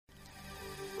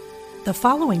The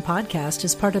following podcast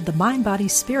is part of the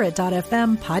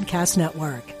MindBodySpirit.fm podcast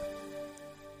network.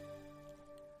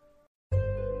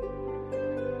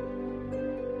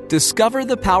 Discover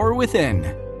the power within.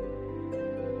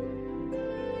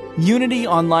 Unity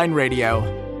Online Radio.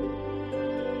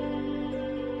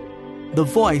 The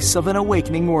voice of an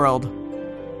awakening world.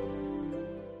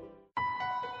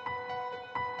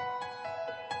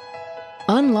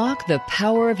 Unlock the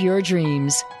power of your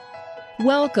dreams.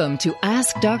 Welcome to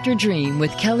Ask Dr. Dream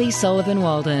with Kelly Sullivan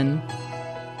Walden.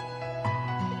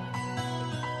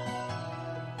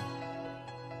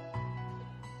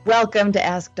 Welcome to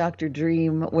Ask Dr.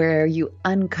 Dream, where you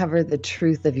uncover the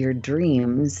truth of your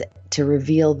dreams to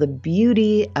reveal the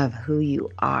beauty of who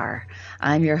you are.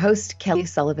 I'm your host, Kelly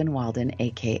Sullivan Walden,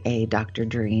 aka Dr.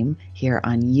 Dream, here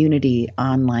on Unity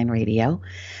Online Radio.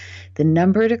 The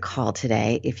number to call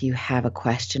today if you have a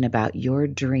question about your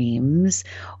dreams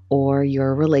or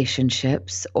your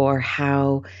relationships or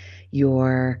how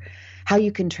you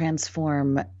can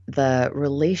transform the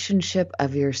relationship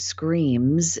of your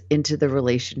screams into the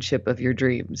relationship of your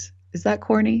dreams. Is that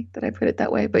corny that I put it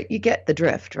that way? But you get the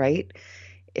drift, right?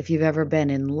 If you've ever been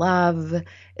in love,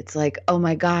 it's like, oh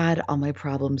my God, all my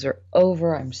problems are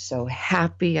over. I'm so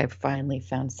happy. I've finally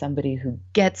found somebody who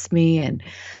gets me, and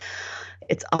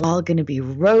it's all going to be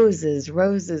roses,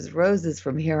 roses, roses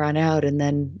from here on out. And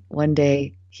then one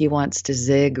day he wants to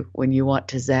zig when you want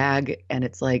to zag. And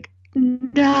it's like,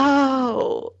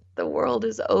 no, the world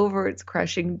is over. It's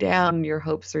crushing down. Your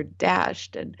hopes are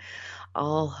dashed and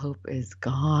all hope is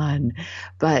gone.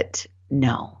 But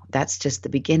no, that's just the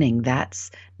beginning.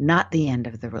 That's not the end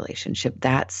of the relationship.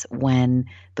 That's when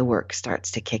the work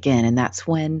starts to kick in. And that's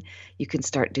when you can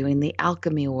start doing the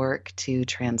alchemy work to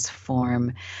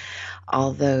transform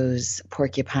all those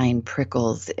porcupine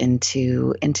prickles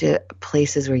into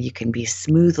places where you can be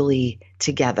smoothly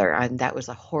together. And that was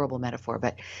a horrible metaphor,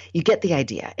 but you get the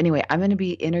idea. Anyway, I'm going to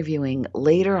be interviewing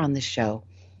later on the show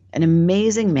an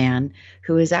amazing man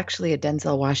who is actually a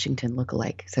Denzel Washington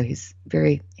lookalike. So he's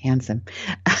very handsome.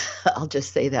 I'll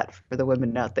just say that for the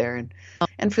women out there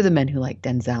and for the men who like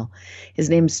Denzel. His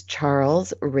name's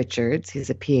Charles Richards. He's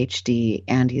a PhD,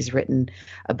 and he's written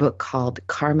a book called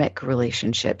Karmic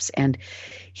Relationships. And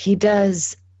he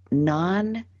does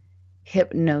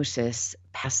non-hypnosis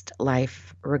past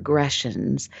life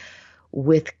regressions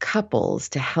with couples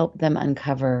to help them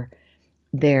uncover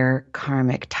their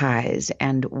karmic ties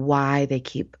and why they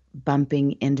keep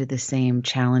bumping into the same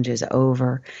challenges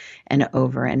over and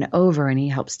over and over. And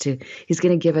he's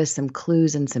going to give us some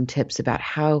clues and some tips about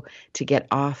how to get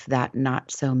off that not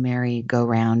so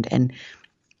merry-go-round and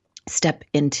step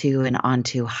into and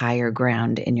onto higher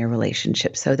ground in your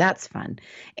relationship. So that's fun.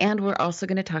 And we're also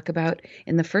going to talk about,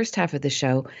 in the first half of the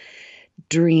show,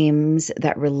 dreams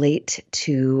that relate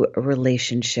to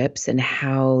relationships and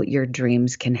how your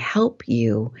dreams can help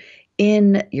you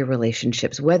in your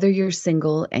relationships, whether you're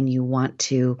single and you want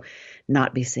to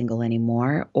not be single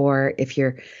anymore, or if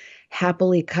you're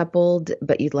happily coupled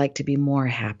but you'd like to be more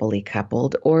happily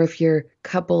coupled, or if you're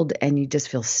coupled and you just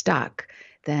feel stuck,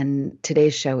 then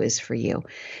today's show is for you.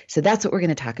 So that's what we're going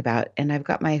to talk about. And I've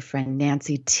got my friend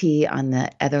Nancy T on the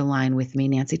other line with me.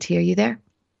 Nancy T, are you there?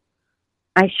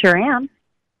 I sure am.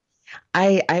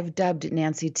 I've dubbed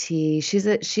Nancy T. She's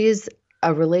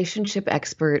a relationship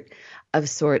expert of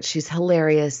sorts. She's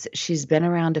hilarious. She's been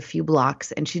around a few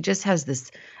blocks, and she just has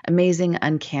this amazing,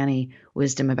 uncanny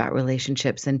wisdom about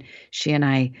relationships. And she and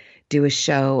I do a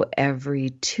show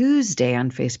every Tuesday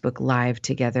on Facebook Live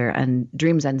together on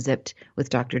Dreams Unzipped with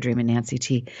Dr. Dream and Nancy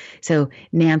T. So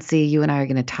Nancy, you and I are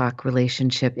going to talk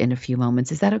relationship in a few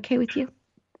moments. Is that okay with you?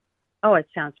 Oh, it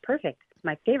sounds perfect. It's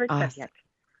my favorite subject.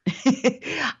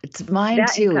 It's mine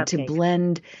too, to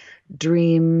blend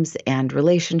dreams and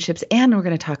relationships. And we're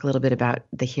going to talk a little bit about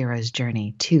the hero's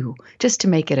journey too, just to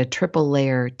make it a triple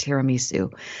layer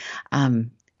tiramisu.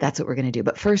 That's what we're going to do.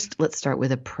 But first, let's start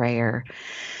with a prayer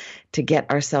to get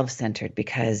ourselves centered,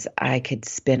 because I could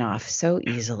spin off so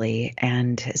easily.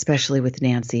 And especially with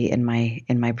Nancy in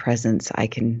my presence, I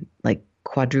can like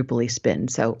quadruply spin.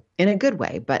 So in a good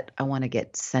way, but I want to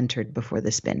get centered before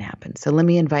the spin happens. So let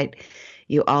me invite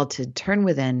you all to turn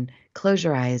within, close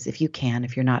your eyes if you can,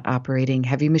 if you're not operating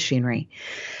heavy machinery,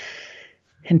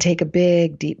 and take a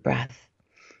big, deep breath.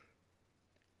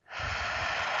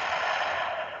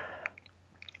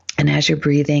 And as you're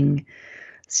breathing,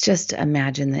 let's just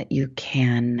imagine that you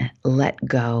can let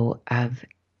go of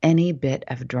any bit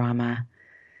of drama,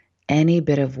 any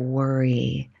bit of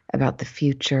worry about the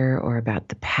future or about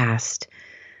the past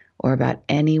or about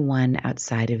anyone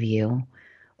outside of you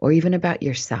or even about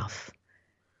yourself.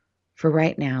 For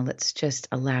right now, let's just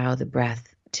allow the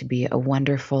breath to be a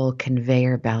wonderful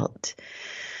conveyor belt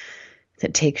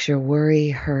that takes your worry,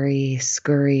 hurry,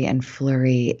 scurry, and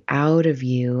flurry out of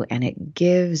you, and it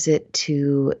gives it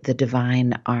to the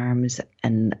divine arms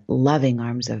and loving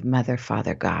arms of Mother,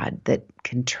 Father, God that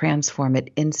can transform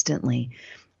it instantly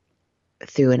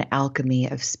through an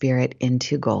alchemy of spirit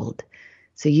into gold.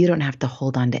 So you don't have to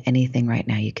hold on to anything right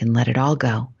now. You can let it all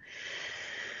go.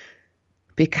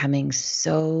 Becoming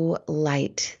so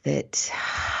light that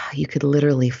you could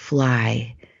literally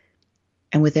fly.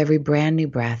 And with every brand new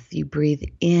breath, you breathe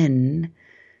in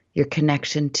your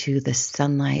connection to the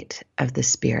sunlight of the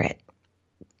spirit.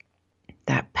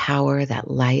 That power, that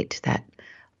light, that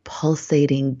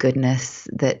pulsating goodness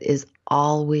that is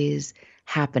always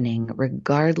happening,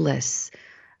 regardless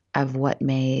of what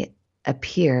may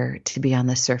appear to be on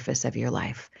the surface of your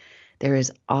life. There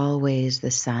is always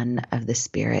the sun of the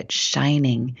spirit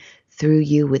shining through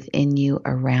you, within you,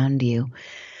 around you.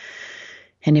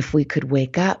 And if we could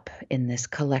wake up in this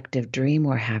collective dream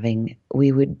we're having,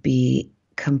 we would be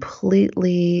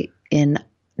completely in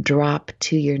drop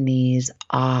to your knees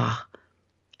awe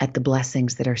at the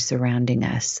blessings that are surrounding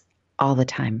us all the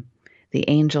time. The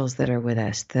angels that are with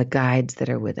us, the guides that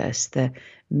are with us, the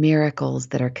miracles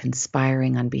that are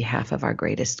conspiring on behalf of our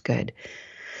greatest good.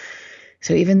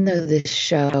 So even though this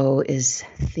show is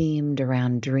themed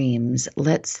around dreams,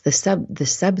 the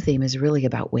sub theme is really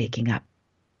about waking up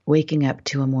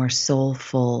to a more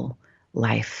soulful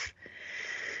life.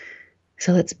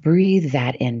 So let's breathe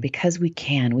that in, because we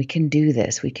can do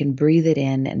this. We can breathe it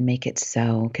in and make it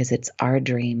so, because it's our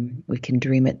dream. We can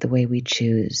dream it the way we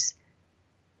choose.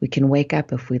 We can wake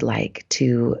up, if we'd like,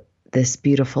 to this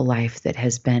beautiful life that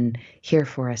has been here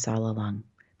for us all along.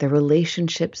 The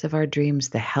relationships of our dreams,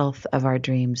 the health of our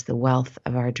dreams, the wealth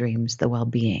of our dreams, the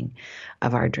well-being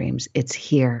of our dreams. It's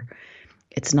here.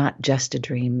 It's not just a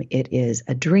dream. It is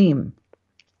a dream.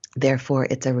 Therefore,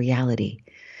 it's a reality.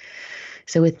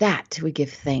 So with that, we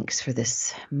give thanks for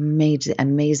this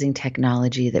amazing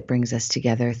technology that brings us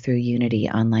together through Unity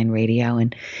Online Radio,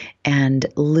 and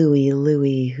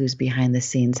Louie, who's behind the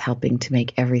scenes helping to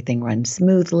make everything run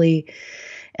smoothly,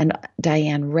 and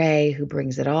Diane Ray, who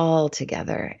brings it all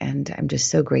together. And I'm just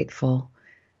so grateful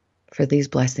for these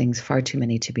blessings, far too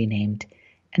many to be named.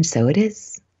 And so it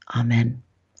is. Amen.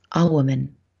 All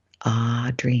woman,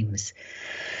 dreams.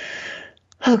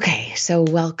 Okay, so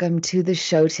welcome to the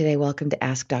show today. Welcome to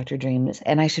Ask Dr. Dreams.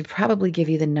 And I should probably give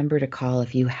you the number to call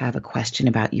if you have a question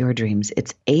about your dreams.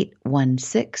 It's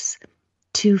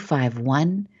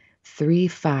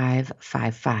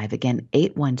 816-251-3555. Again,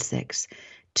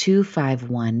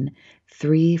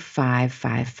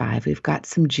 816-251-3555. We've got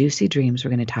some juicy dreams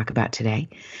we're going to talk about today,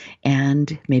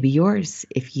 and maybe yours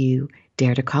if you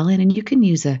dare to call in. And you can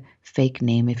use a fake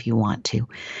name if you want to.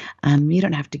 You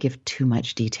don't have to give too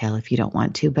much detail if you don't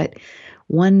want to, but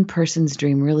one person's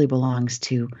dream really belongs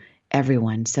to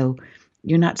everyone. So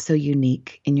you're not so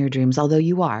unique in your dreams, although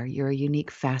you're a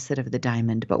unique facet of the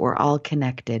diamond, but we're all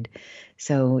connected.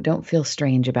 So don't feel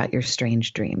strange about your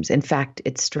strange dreams. In fact,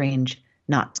 it's strange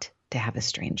not to have a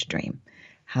strange dream.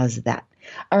 How's that?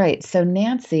 All right. So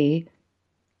Nancy,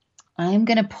 I'm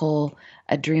going to pull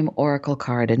a Dream Oracle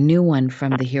card, a new one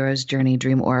from the Hero's Journey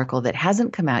Dream Oracle that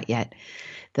hasn't come out yet.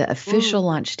 The official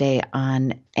launch day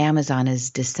on Amazon is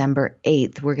December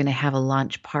 8th. We're going to have a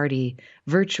launch party,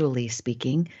 virtual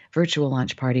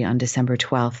launch party on December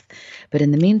 12th. But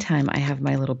in the meantime, I have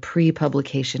my little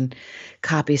pre-publication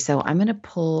copy. So I'm going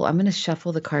to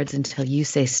shuffle the cards until you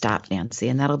say stop, Nancy.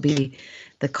 And that'll be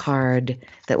the card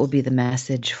that will be the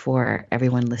message for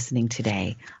everyone listening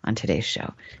today on today's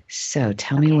show. So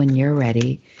tell me when you're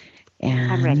ready. And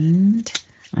I'm ready.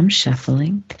 I'm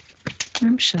shuffling.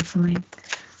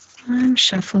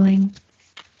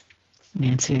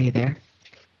 Nancy, are you there?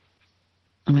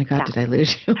 Oh my God, Yeah. Did I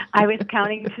lose you? I was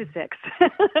counting to 6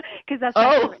 because that's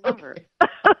my favorite number.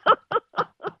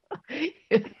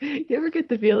 You ever get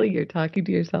the feeling you're talking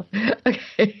to yourself?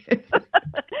 Okay.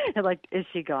 I'm like, is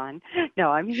she gone?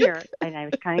 No, I'm here, and I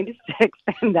was counting to 6,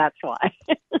 and that's why.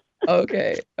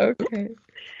 Okay.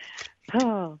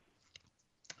 Oh.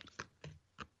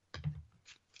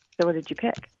 So what did you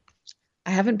pick? I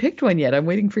haven't picked one yet. I'm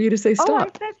waiting for you to say stop. Oh, I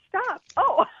said stop.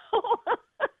 Oh.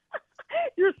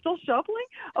 You're still shuffling?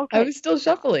 Okay. I was still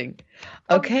shuffling.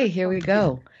 Okay, here we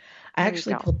go. I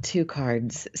actually pulled 2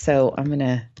 cards, so I'm going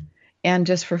to, and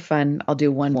just for fun, I'll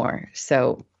do one more.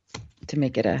 So to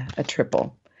make it a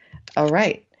triple. All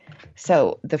right.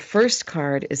 So the first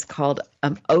card is called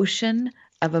Ocean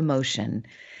of Emotion.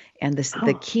 And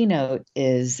the keynote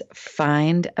is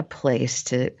find a place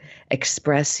to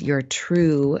express your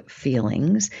true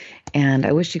feelings. And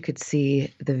I wish you could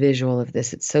see the visual of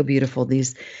this. It's so beautiful.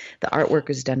 The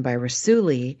artwork is done by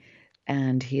Rasuli,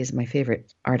 and he is my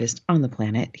favorite artist on the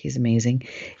planet. He's amazing.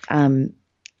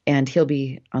 And he'll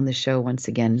be on the show once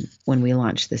again when we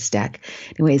launch this deck.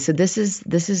 Anyway, so this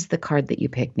is the card that you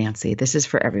picked, Nancy. This is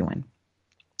for everyone.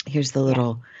 Here's the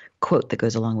little quote that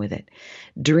goes along with it.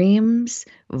 Dreams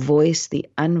voice the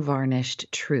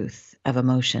unvarnished truth of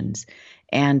emotions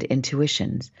and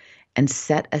intuitions and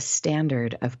set a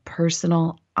standard of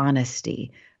personal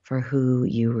honesty for who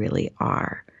you really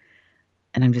are.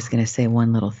 And I'm just going to say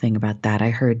one little thing about that. I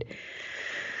heard,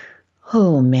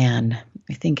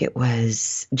 I think it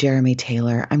was Jeremy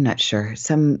Taylor, I'm not sure,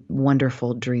 some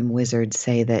wonderful dream wizard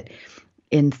say that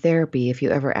in therapy, if you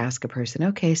ever ask a person,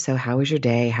 okay, so how was your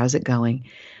day? How's it going?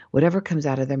 Whatever comes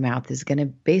out of their mouth is going to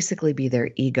basically be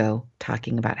their ego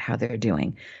talking about how they're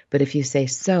doing. But if you say,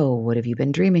 so what have you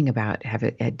been dreaming about?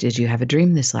 Did you have a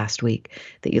dream this last week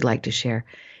that you'd like to share?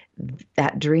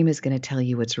 That dream is going to tell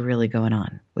you what's really going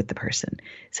on with the person.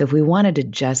 So if we wanted to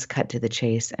just cut to the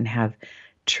chase and have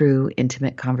true,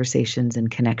 intimate conversations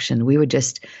and connection, we would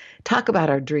just talk about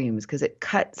our dreams because it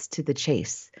cuts to the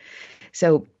chase.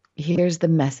 So here's the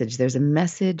message. There's a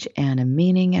message and a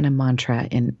meaning and a mantra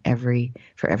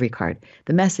for every card.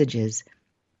 The message is,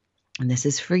 and this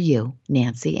is for you,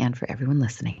 Nancy, and for everyone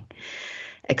listening,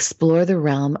 explore the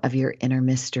realm of your inner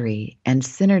mystery and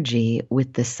synergy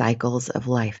with the cycles of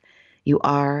life. You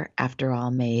are, after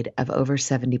all, made of over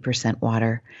 70%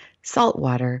 water, salt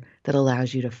water that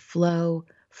allows you to flow,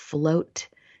 float,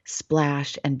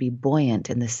 splash, and be buoyant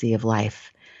in the sea of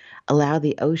life. Allow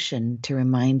the ocean to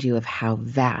remind you of how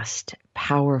vast,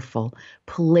 powerful,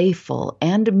 playful,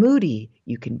 and moody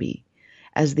you can be.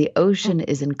 As the ocean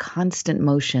is in constant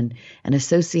motion and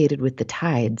associated with the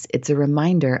tides, it's a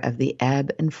reminder of the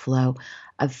ebb and flow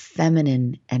of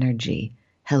feminine energy.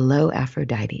 Hello,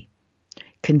 Aphrodite.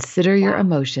 Consider your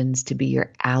emotions to be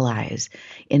your allies,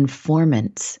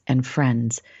 informants, and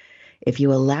friends. If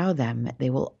you allow them, they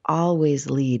will always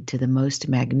lead to the most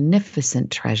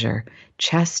magnificent treasure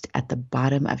chest at the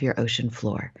bottom of your ocean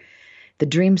floor. The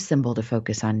dream symbol to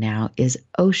focus on now is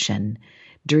ocean.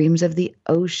 Dreams of the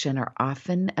ocean are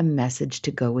often a message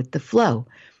to go with the flow.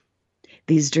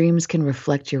 These dreams can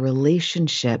reflect your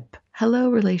relationship. Hello,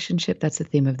 relationship. That's the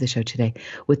theme of the show today.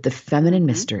 With the feminine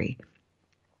mystery.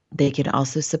 They can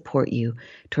also support you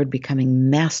toward becoming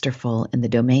masterful in the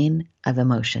domain of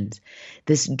emotions.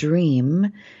 This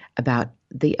dream about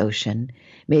the ocean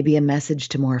may be a message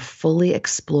to more fully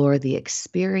explore the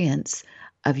experience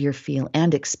of your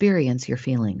experience your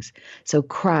feelings. So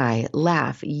cry,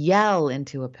 laugh, yell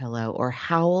into a pillow, or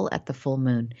howl at the full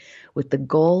moon with the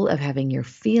goal of having your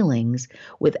feelings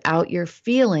without your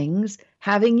feelings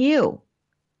having you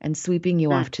and sweeping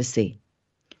you off to sea.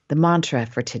 The mantra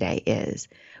for today is,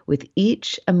 with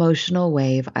each emotional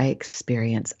wave I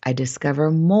experience, I discover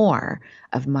more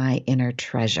of my inner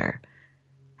treasure.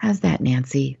 How's that,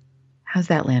 Nancy? How's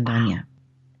that land on you?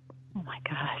 Oh, my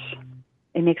gosh.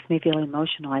 It makes me feel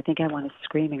emotional. I think I want to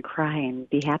scream and cry and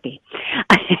be happy.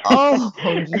 Oh,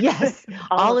 yes.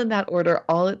 All in that order,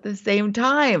 all at the same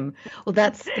time. Well,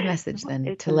 that's the message then,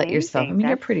 it's to let amazing. yourself. I mean,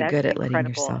 you're pretty good at letting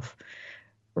yourself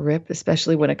rip,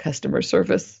 especially when a customer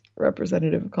service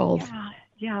representative calls.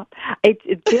 Yeah.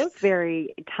 It feels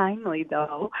very timely,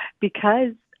 though,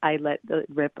 because I let the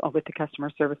rip with the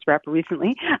customer service rep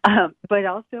recently, but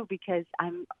also because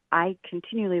I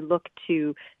continually look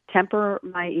to temper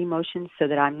my emotions so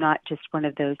that I'm not just one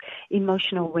of those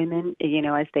emotional women,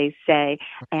 as they say,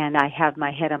 and I have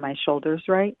my head on my shoulders,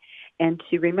 right? And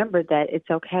to remember that it's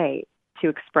okay to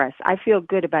express. I feel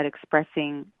good about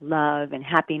expressing love and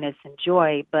happiness and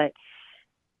joy, but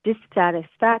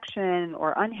dissatisfaction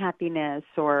or unhappiness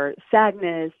or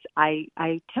sadness, I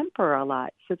temper a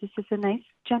lot. So this is a nice,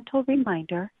 gentle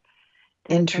reminder.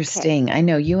 Interesting. Okay. I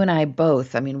know you and I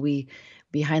both. I mean, we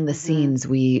behind the scenes,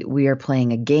 we are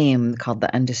playing a game called the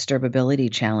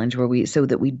Undisturbability Challenge, so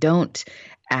that we don't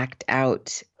act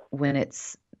out when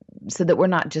it's, so that we're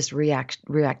not just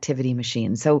reactivity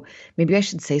machines. So maybe I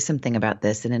should say something about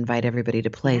this and invite everybody to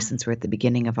play since we're at the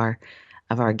beginning of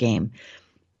our game.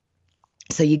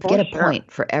 So you get a point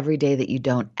for every day that you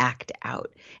don't act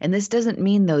out. And this doesn't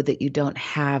mean, though, that you don't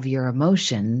have your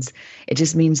emotions. It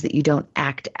just means that you don't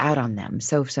act out on them.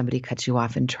 So if somebody cuts you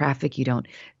off in traffic, you don't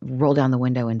roll down the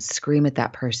window and scream at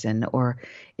that person. Or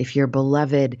if your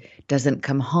beloved doesn't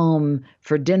come home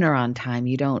for dinner on time,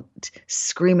 you don't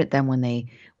scream at them when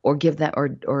or give them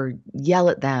or yell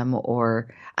at them,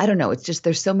 or I don't know. It's just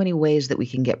there's so many ways that we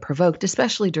can get provoked,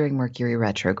 especially during Mercury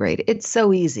retrograde. It's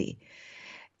so easy.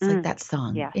 It's like that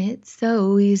song. Yeah. It's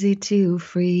so easy to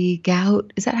freak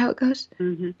out. Is that how it goes?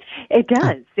 Mm-hmm. It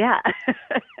does. Yeah.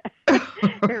 Right.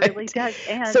 It really does.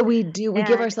 And so we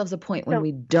give ourselves a point when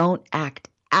we don't act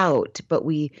out, but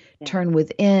we turn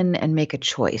within and make a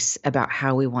choice about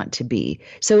how we want to be.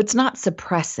 So it's not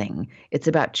suppressing. It's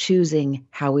about choosing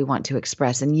how we want to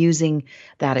express and using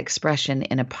that expression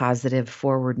in a positive,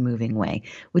 forward-moving way.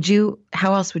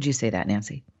 How else would you say that,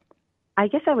 Nancy? I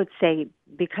guess I would say,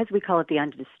 because we call it the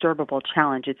undisturbable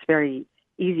challenge, it's very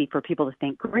easy for people to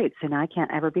think, great, so now I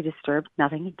can't ever be disturbed,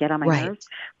 nothing can get on my nerves.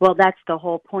 Well, that's the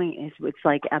whole point. Is it's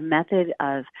like a method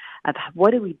of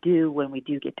what do we do when we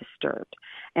do get disturbed?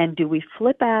 And do we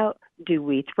flip out? Do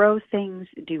we throw things?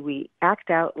 Do we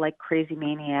act out like crazy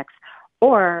maniacs?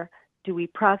 Or do we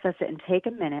process it and take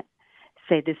a minute,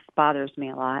 say, this bothers me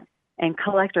a lot, and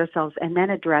collect ourselves and then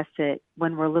address it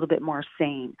when we're a little bit more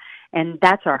sane? And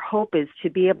that's our hope, is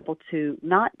to be able to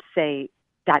not say,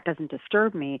 that doesn't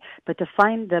disturb me, but to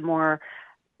find the more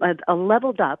a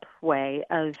leveled up way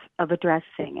of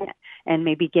addressing it, and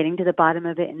maybe getting to the bottom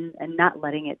of it and not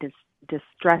letting it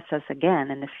distress us again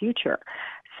in the future.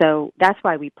 So that's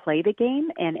why we play the game,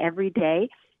 and every day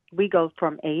we go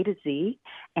from A to Z.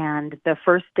 And the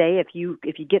first day, if you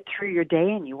get through your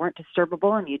day and you weren't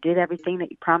disturbable and you did everything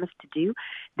that you promised to do,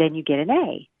 then you get an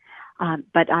A.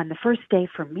 But on the first day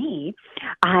for me,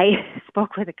 I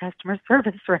spoke with a customer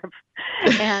service rep,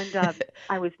 and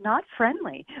I was not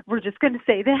friendly. We're just going to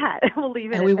say that. We'll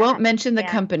leave it and at we that. won't mention the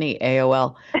company,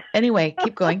 AOL. Anyway,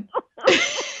 keep going.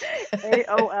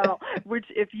 AOL, which,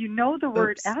 if you know the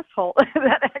word asshole,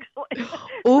 that actually,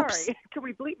 oops. Sorry, can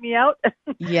we bleep me out?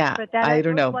 Yeah, but that I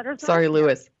don't know. Sorry,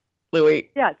 Louis.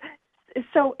 Yes.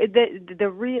 So the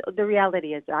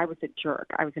reality is, I was a jerk.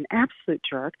 I was an absolute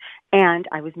jerk, and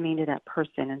I was mean to that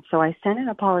person. And so I sent an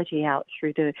apology out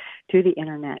through the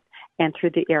internet and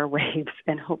through the airwaves,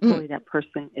 and hopefully that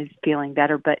person is feeling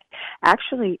better. But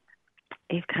actually,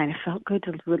 it kind of felt good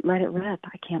to let it rip.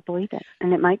 I can't believe it,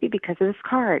 and it might be because of this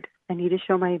card. I need to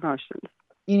show my emotions.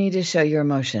 You need to show your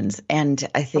emotions, and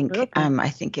I think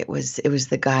it was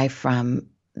the guy from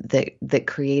that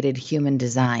created human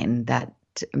design, that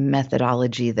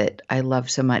methodology that I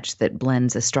love so much, that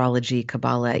blends astrology,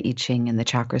 Kabbalah, I Ching, and the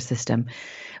chakra system.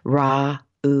 Ra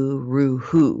Uru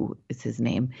Hu is his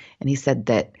name. And he said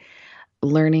that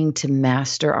learning to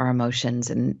master our emotions,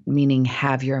 and meaning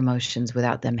have your emotions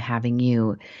without them having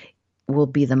you, will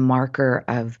be the marker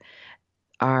of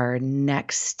our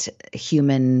next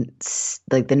human,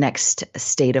 like the next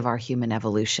state of our human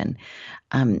evolution.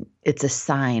 It's a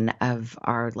sign of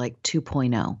our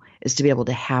 2.0, is to be able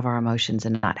to have our emotions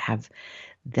and not have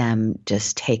them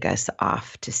just take us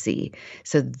off to sea.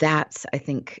 So that's, I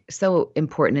think, so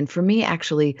important. And for me,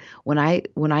 actually, when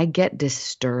I get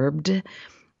disturbed,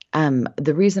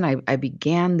 the reason I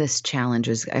began this challenge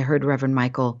was I heard Reverend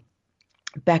Michael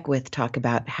Beckwith talk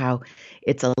about how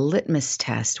it's a litmus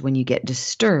test when you get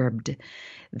disturbed,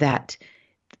 that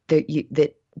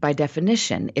by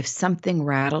definition, if something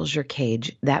rattles your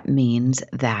cage, that means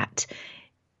that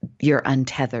you're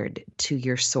untethered to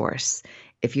your source.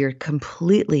 If you're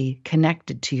completely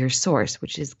connected to your source,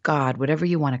 which is God, whatever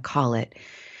you want to call it,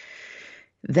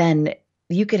 then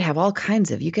you could have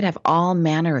all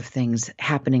manner of things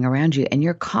happening around you, and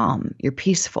you're calm, you're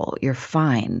peaceful, you're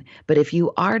fine. But if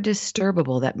you are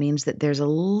disturbable, that means that there's a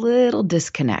little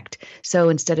disconnect. So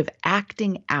instead of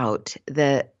acting out,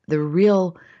 the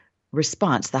real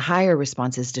response, the higher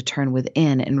response, is to turn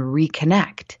within and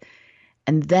reconnect.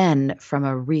 And then from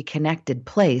a reconnected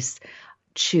place,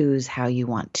 choose how you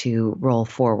want to roll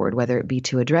forward, whether it be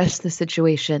to address the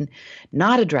situation,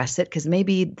 not address it, because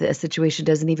maybe the situation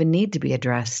doesn't even need to be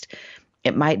addressed.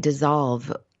 It might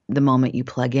dissolve the moment you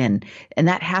plug in. And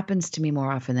that happens to me more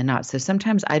often than not. So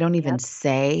sometimes I don't even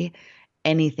say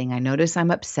anything. I notice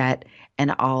I'm upset,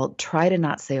 and I'll try to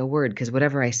not say a word, because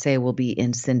whatever I say will be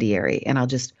incendiary, and I'll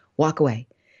just walk away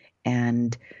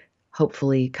and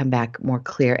hopefully come back more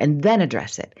clear and then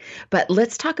address it. But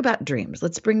let's talk about dreams.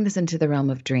 Let's bring this into the realm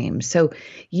of dreams. So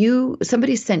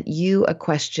somebody sent you a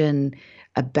question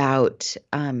about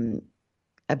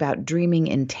dreaming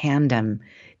in tandem.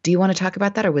 Do you want to talk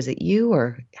about that, or was it you,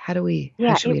 or how should we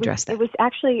address that? It was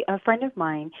actually a friend of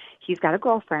mine. He's got a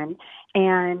girlfriend,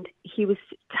 and he was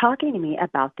talking to me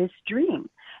about this dream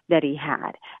that he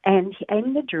had. And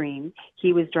in the dream,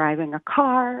 he was driving a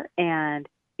car, and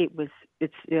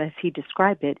it's as he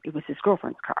described it, it was his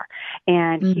girlfriend's car.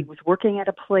 And he was working at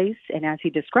a place, and as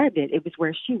he described it, it was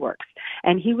where she works.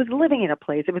 And he was living in a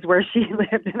place, it was where she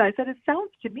lived. And I said, it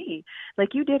sounds to me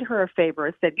like you did her a favor.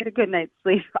 I said, get a good night's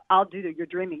sleep. I'll do your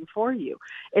dreaming for you.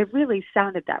 It really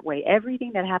sounded that way.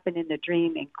 Everything that happened in the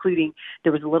dream, including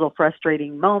there was a little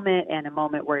frustrating moment and a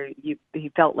moment where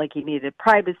he felt like he needed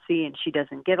privacy, and she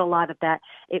doesn't get a lot of that.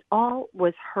 It all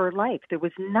was her life. There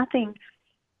was nothing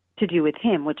to do with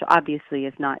him, which obviously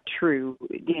is not true.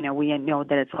 We know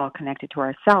that it's all connected to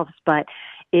ourselves, but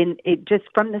it just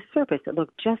from the surface, it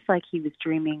looked just like he was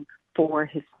dreaming for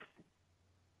his.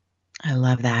 I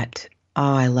love that.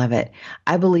 Oh, I love it.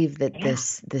 I believe that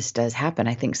this does happen.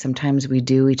 I think sometimes we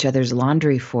do each other's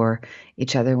laundry for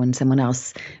each other when someone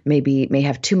else may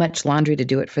have too much laundry to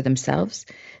do it for themselves.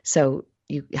 So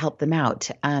you help them out.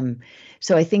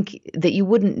 So I think that you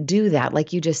wouldn't do that.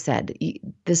 Like you just said,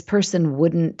 this person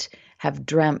wouldn't have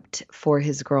dreamt for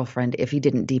his girlfriend if he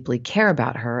didn't deeply care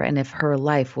about her, and if her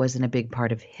life wasn't a big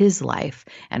part of his life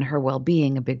and her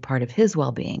well-being a big part of his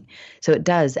well-being. So it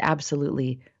does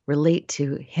absolutely relate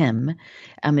to him.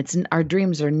 Our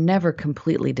dreams are never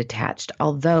completely detached,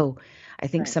 although I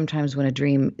think sometimes when a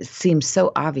dream seems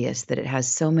so obvious that it has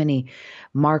so many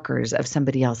markers of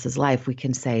somebody else's life, we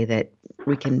can say,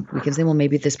 well,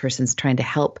 maybe this person's trying to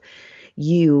help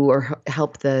you or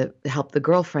help the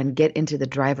girlfriend get into the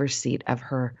driver's seat of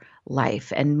her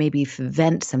life and maybe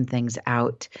vent some things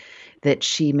out that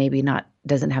she maybe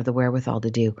doesn't have the wherewithal to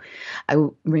do.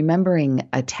 I'm remembering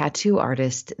a tattoo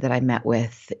artist that I met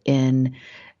with in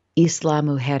Isla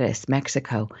Mujeres,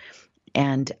 Mexico.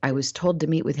 And I was told to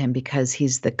meet with him because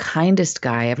he's the kindest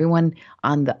guy. Everyone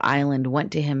on the island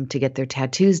went to him to get their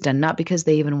tattoos done, not because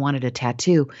they even wanted a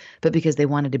tattoo, but because they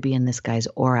wanted to be in this guy's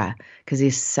aura, because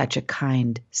he's such a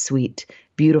kind, sweet,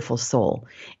 beautiful soul.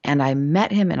 And I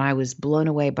met him and I was blown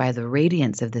away by the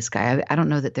radiance of this guy. I don't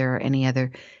know that there are any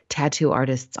other tattoo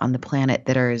artists on the planet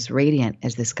that are as radiant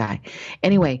as this guy.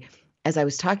 Anyway, as I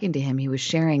was talking to him, he was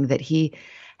sharing that he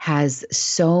has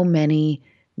so many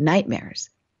nightmares.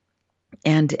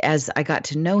 And as I got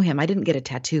to know him, I didn't get a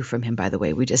tattoo from him, by the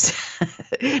way. We just,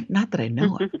 not that I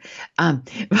know of,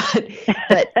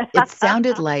 but it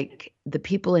sounded like the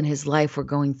people in his life were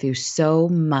going through so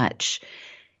much,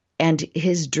 and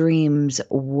his dreams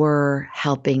were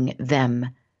helping them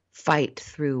fight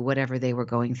through whatever they were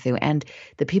going through. And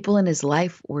the people in his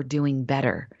life were doing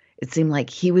better. It seemed like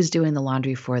he was doing the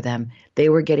laundry for them. They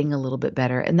were getting a little bit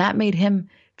better, and that made him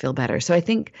feel better. So I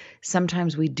think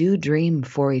sometimes we do dream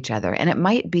for each other, and it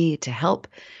might be to help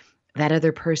that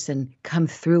other person come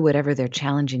through whatever their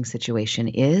challenging situation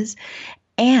is.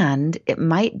 And it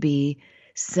might be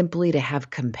simply to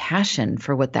have compassion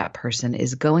for what that person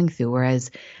is going through. Whereas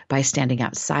by standing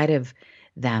outside of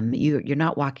them, you're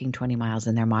not walking 20 miles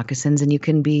in their moccasins, and you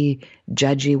can be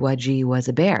judgy wudgy was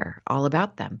a bear all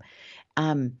about them.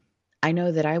 I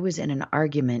know that I was in an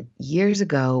argument years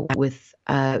ago with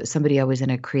somebody I was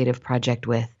in a creative project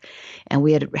with, and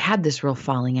we had this real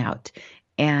falling out.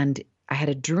 And I had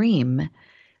a dream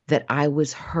that I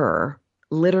was her,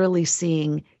 literally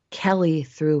seeing Kelly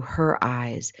through her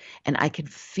eyes, and I could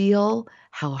feel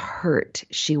how hurt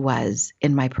she was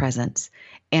in my presence.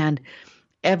 And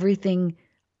everything,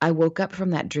 I woke up from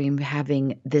that dream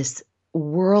having this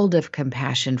world of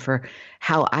compassion for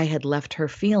how I had left her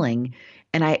feeling.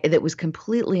 And that was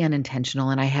completely unintentional.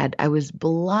 And I was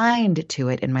blind to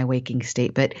it in my waking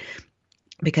state. But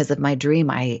because of my dream,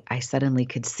 I suddenly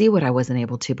could see what I wasn't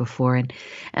able to before.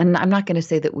 And I'm not going to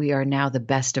say that we are now the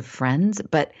best of friends,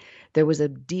 but there was a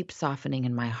deep softening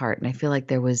in my heart. And I feel like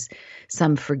there was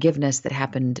some forgiveness that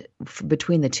happened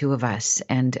between the two of us.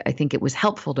 And I think it was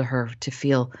helpful to her to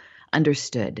feel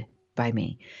understood by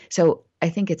me. So I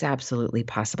think it's absolutely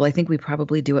possible. I think we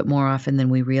probably do it more often than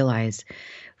we realize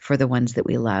for the ones that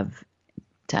we love,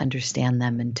 to understand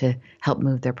them and to help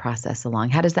move their process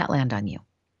along. How does that land on you?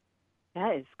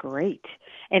 That is great.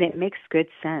 And it makes good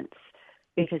sense,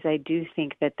 because I do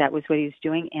think that was what he was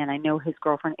doing. And I know his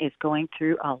girlfriend is going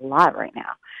through a lot right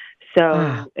now.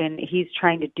 So, and he's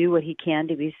trying to do what he can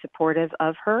to be supportive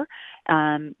of her.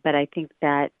 But I think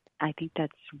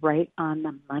that's right on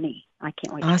the money. I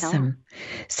can't wait to tell him.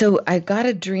 So I got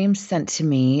a dream sent to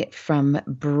me from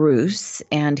Bruce,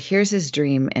 and here's his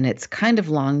dream, and it's kind of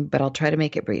long, but I'll try to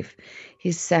make it brief.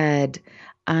 He said,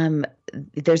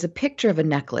 there's a picture of a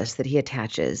necklace that he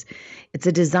attaches. It's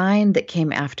a design that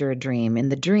came after a dream. In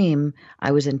the dream,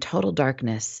 I was in total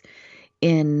darkness.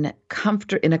 In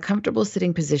a comfortable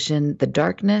sitting position, the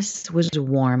darkness was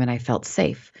warm and I felt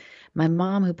safe. My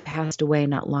mom, who passed away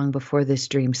not long before this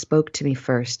dream, spoke to me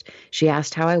first. She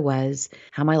asked how I was,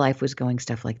 how my life was going,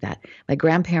 stuff like that. My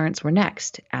grandparents were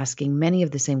next, asking many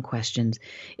of the same questions.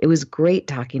 It was great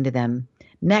talking to them.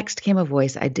 Next came a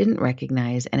voice I didn't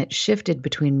recognize, and it shifted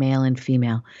between male and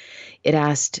female. It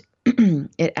asked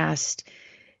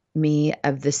me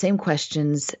of the same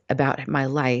questions about my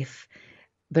life,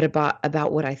 but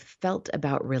about what I felt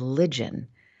about religion.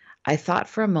 I thought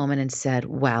for a moment and said,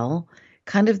 well,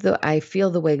 I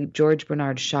feel the way George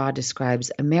Bernard Shaw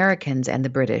describes Americans and the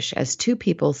British as two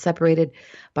people separated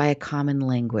by a common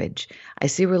language. I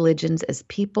see religions as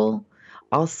people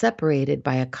all separated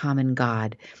by a common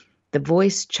God. The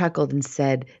voice chuckled and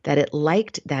said that it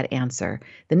liked that answer.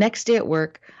 The next day at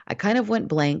work, I kind of went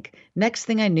blank. Next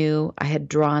thing I knew, I had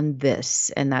drawn this,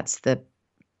 and it's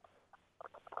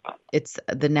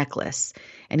the necklace.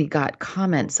 And he got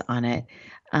comments on it.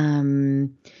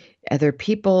 Other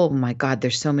people, oh my God,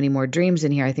 there's so many more dreams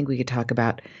in here. I think we could talk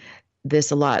about this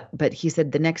a lot. But he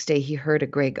said the next day he heard a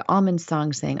Greg Allman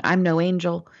song saying, "I'm No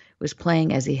Angel," was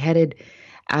playing as he headed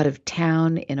out of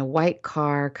town in a white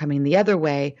car coming the other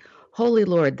way. Holy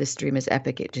Lord, this dream is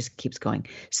epic. It just keeps going.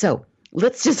 So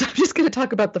I'm just going to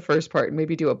talk about the first part and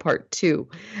maybe do a part 2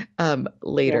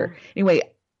 later. Yeah. Anyway,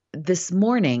 this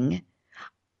morning,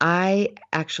 I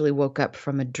actually woke up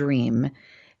from a dream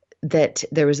that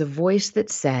there was a voice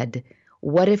that said,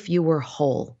 "What if you were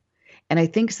whole?" And I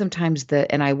think sometimes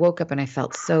and I woke up and I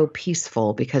felt so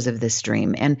peaceful because of this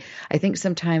dream. And I think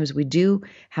sometimes we do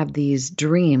have these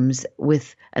dreams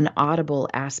with an audible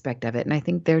aspect of it. And I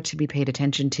think they're to be paid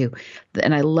attention to.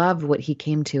 And I love what he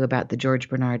came to about the George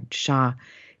Bernard Shaw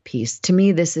piece. To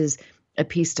me, this is a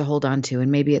piece to hold on to.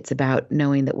 And maybe it's about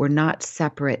knowing that we're not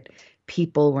separate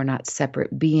people. We're not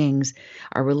separate beings.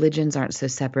 Our religions aren't so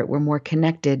separate. We're more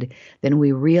connected than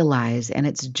we realize. And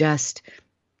it's just,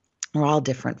 we're all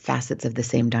different facets of the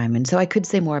same diamond. So I could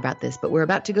say more about this, but we're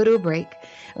about to go to a break.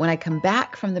 When I come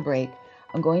back from the break,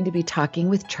 I'm going to be talking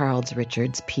with Charles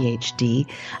Richards, PhD,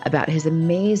 about his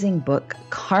amazing book,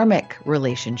 Karmic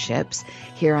Relationships,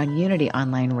 here on Unity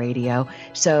Online Radio.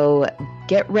 So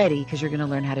get ready, because you're going to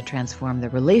learn how to transform the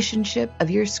relationship of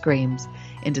your screams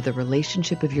into the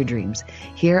relationship of your dreams,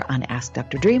 here on Ask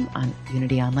Dr. Dream on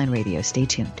Unity Online Radio. Stay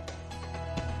tuned.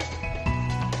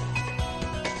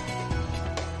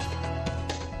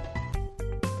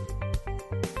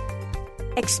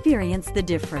 Experience the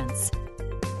difference.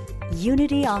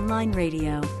 Unity Online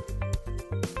Radio.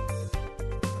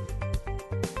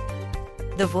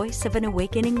 The voice of an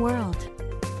awakening world.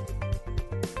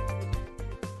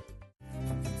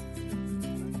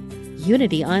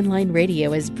 Unity Online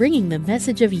Radio is bringing the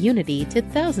message of unity to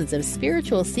thousands of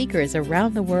spiritual seekers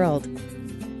around the world.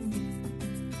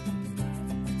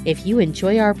 If you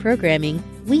enjoy our programming,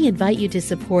 we invite you to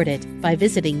support it by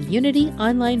visiting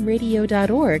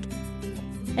unityonlineradio.org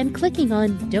and clicking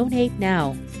on Donate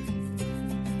Now.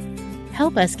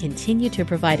 Help us continue to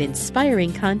provide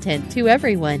inspiring content to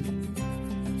everyone.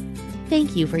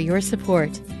 Thank you for your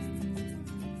support.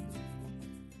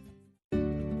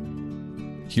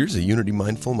 Here's a Unity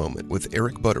Mindful Moment with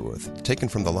Eric Butterworth, taken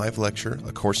from the live lecture,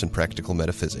 A Course in Practical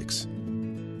Metaphysics.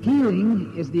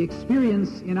 Healing is the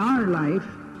experience in our life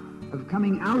of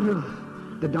coming out of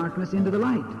the darkness into the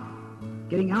light,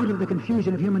 getting out of the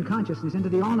confusion of human consciousness into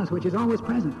the allness which is always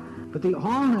present. But the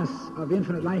allness of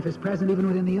infinite life is present even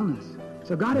within the illness.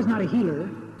 So God is not a healer.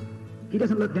 He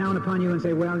doesn't look down upon you and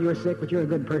say, well, you're sick, but you're a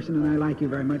good person, and I like you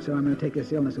very much, so I'm going to take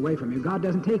this illness away from you. God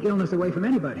doesn't take illness away from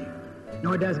anybody,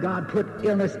 nor does God put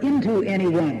illness into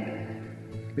anyone,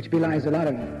 which belies a lot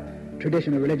of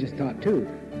traditional religious thought, too.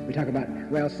 We talk about,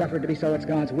 well, suffered to be so, it's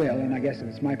God's will, and I guess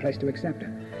it's my place to accept it.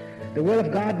 The will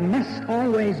of God must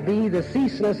always be the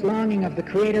ceaseless longing of the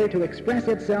Creator to express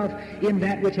itself in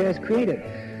that which has created.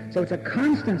 So it's a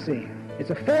constancy, it's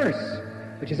a force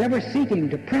which is ever seeking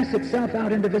to press itself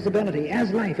out into visibility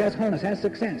as life, as wholeness, as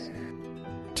success.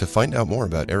 To find out more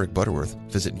about Eric Butterworth,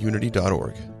 visit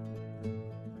unity.org.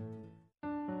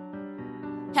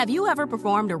 Have you ever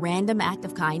performed a random act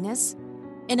of kindness?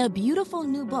 In a beautiful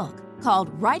new book called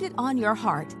Write It on Your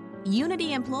Heart,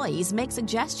 Unity employees make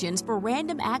suggestions for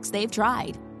random acts they've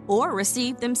tried or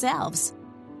received themselves.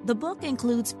 The book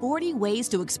includes 40 ways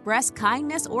to express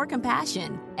kindness or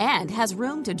compassion and has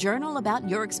room to journal about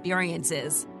your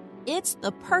experiences. It's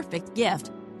the perfect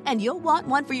gift, and you'll want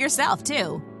one for yourself,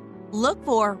 too. Look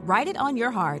for Write It on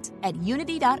Your Heart at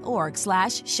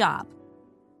unity.org/shop.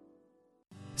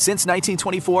 Since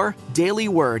 1924, Daily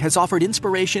Word has offered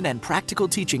inspiration and practical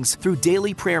teachings through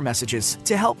daily prayer messages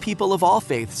to help people of all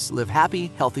faiths live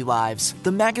happy, healthy lives.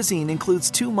 The magazine includes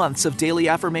 2 months of daily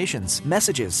affirmations,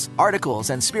 messages,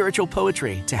 articles, and spiritual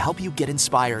poetry to help you get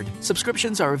inspired.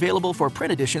 Subscriptions are available for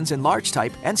print editions in large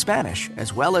type and Spanish,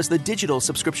 as well as the digital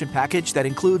subscription package that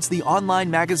includes the online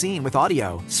magazine with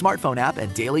audio, smartphone app,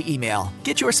 and daily email.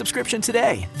 Get your subscription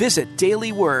today. Visit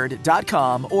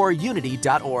dailyword.com or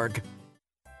unity.org.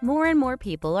 More and more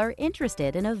people are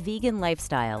interested in a vegan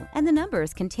lifestyle, and the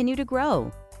numbers continue to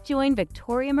grow. Join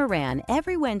Victoria Moran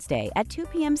every Wednesday at 2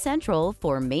 p.m. Central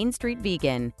for Main Street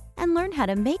Vegan and learn how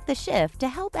to make the shift to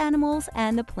help animals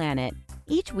and the planet.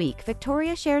 Each week,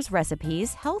 Victoria shares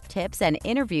recipes, health tips, and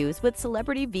interviews with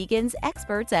celebrity vegans,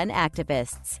 experts, and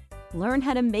activists. Learn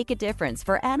how to make a difference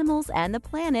for animals and the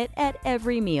planet at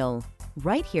every meal.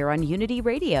 Right here on Unity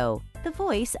Radio, the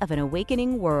voice of an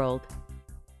awakening world.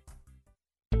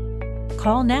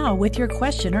 Call now with your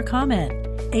question or comment.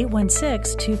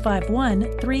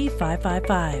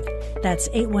 816-251-3555. That's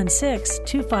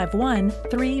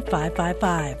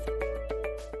 816-251-3555.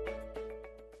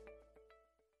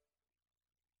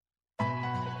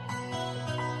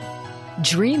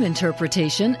 Dream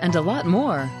interpretation and a lot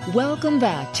more. Welcome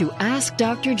back to Ask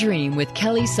Dr. Dream with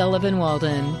Kelly Sullivan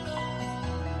Walden.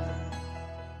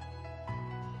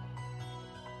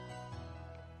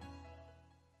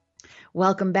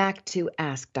 Welcome back to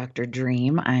Ask Dr.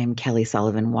 Dream. I'm Kelly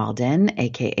Sullivan Walden,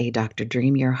 aka Dr.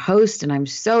 Dream, your host, and I'm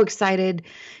so excited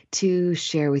to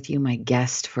share with you my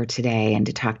guest for today and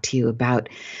to talk to you about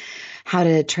how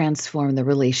to transform the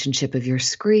relationship of your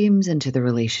screams into the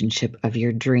relationship of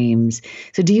your dreams.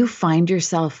 So do you find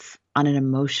yourself on an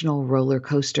emotional roller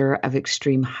coaster of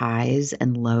extreme highs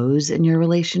and lows in your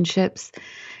relationships?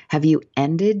 Have you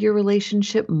ended your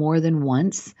relationship more than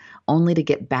once only to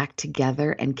get back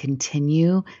together and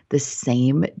continue the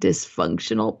same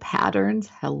dysfunctional patterns?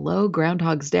 Hello,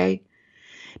 Groundhog's Day.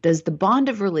 Does the bond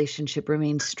of relationship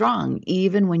remain strong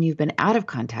even when you've been out of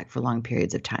contact for long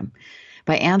periods of time?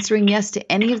 By answering yes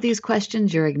to any of these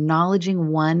questions, you're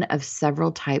acknowledging one of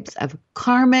several types of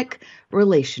karmic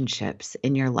relationships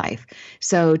in your life.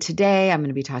 So today I'm going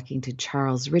to be talking to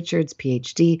Charles Richards,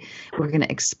 PhD. We're going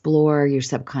to explore your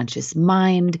subconscious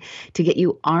mind to get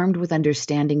you armed with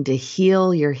understanding to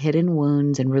heal your hidden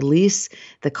wounds and release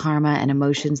the karma and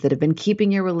emotions that have been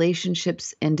keeping your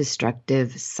relationships in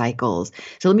destructive cycles.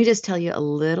 So let me just tell you a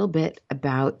little bit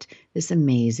about this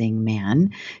amazing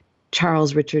man.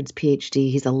 Charles Richards,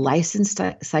 PhD. He's a licensed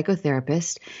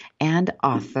psychotherapist and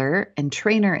author and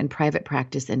trainer in private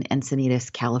practice in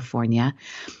Encinitas, California.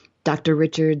 Dr.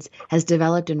 Richards has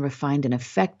developed and refined an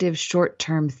effective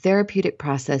short-term therapeutic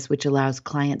process which allows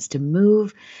clients to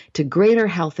move to greater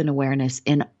health and awareness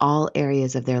in all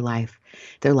areas of their lives.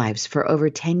 For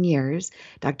over 10 years,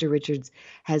 Dr. Richards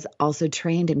has also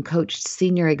trained and coached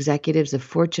senior executives of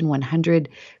Fortune 100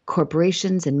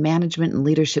 corporations in management and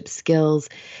leadership skills.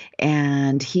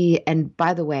 And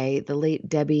by the way, the late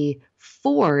Debbie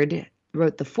Ford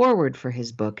wrote the foreword for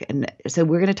his book. And so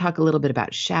we're going to talk a little bit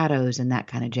about shadows and that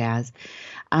kind of jazz.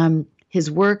 His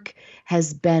work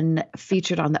has been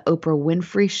featured on the Oprah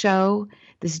Winfrey Show.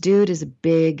 This dude is a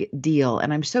big deal,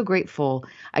 and I'm so grateful.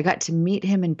 I got to meet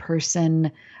him in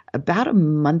person about a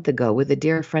month ago with a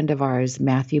dear friend of ours,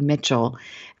 Matthew Mitchell,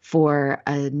 for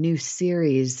a new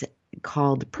series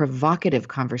called Provocative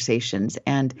Conversations.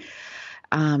 And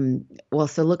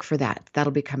so look for that.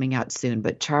 That'll be coming out soon.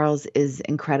 But Charles is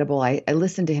incredible. I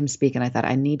listened to him speak, and I thought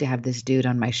I need to have this dude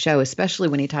on my show, especially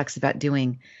when he talks about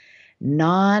doing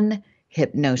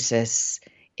non-hypnosis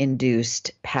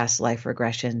induced past life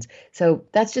regressions. So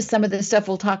that's just some of the stuff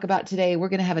we'll talk about today. We're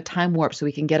going to have a time warp so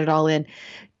we can get it all in.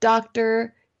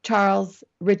 Dr. Charles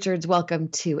Richards, welcome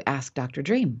to Ask Dr.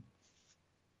 Dream.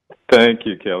 Thank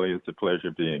you, Kelly. It's a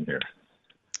pleasure being here.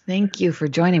 Thank you for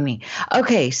joining me.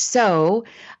 Okay, so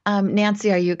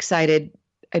Nancy, are you excited?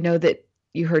 I know that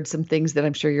you heard some things that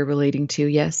I'm sure you're relating to,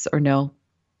 yes or no?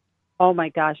 Oh my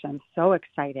gosh, I'm so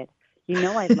excited. You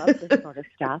know I love this sort of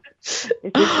stuff. It's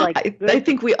just like I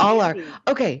think we all are.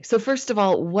 Okay, so first of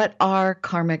all, what are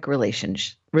karmic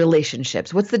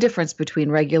relationships? What's the difference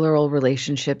between regular old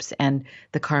relationships and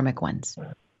the karmic ones?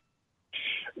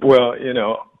 Well,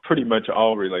 pretty much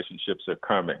all relationships are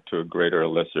karmic to a greater or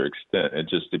lesser extent. It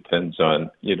just depends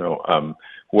on,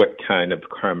 what kind of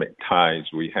karmic ties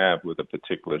we have with a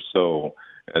particular soul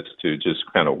as to just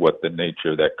kind of what the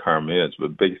nature of that karma is.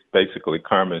 But basically,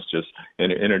 karma is just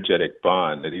an energetic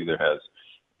bond that either has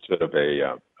sort of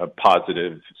a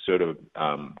positive sort of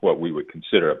what we would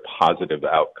consider a positive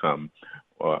outcome,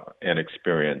 an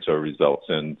experience or results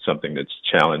in something that's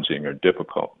challenging or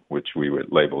difficult, which we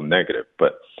would label negative.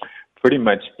 But pretty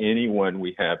much anyone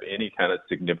we have any kind of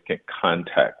significant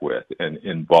contact with and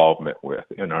involvement with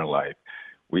in our life,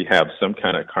 we have some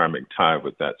kind of karmic tie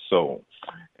with that soul.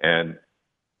 And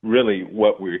really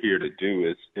what we're here to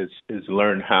do is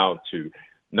learn how to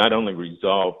not only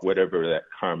resolve whatever that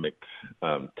karmic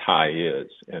tie is,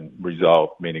 and resolve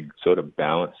meaning sort of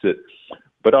balance it,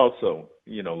 but also,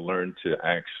 learn to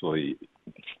actually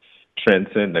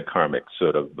transcend the karmic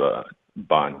sort of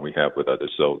bond we have with other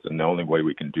souls. And the only way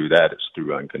we can do that is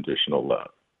through unconditional love.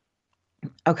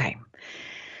 Okay.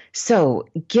 So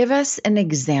give us an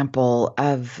example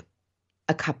of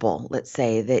a couple, let's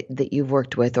say, that you've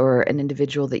worked with, or an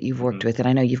individual that you've worked with. And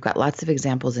I know you've got lots of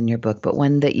examples in your book, but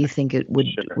one that you think it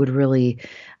would really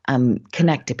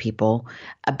connect to people,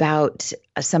 about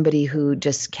somebody who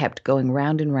just kept going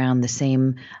round and round the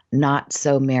same not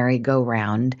so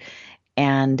merry-go-round,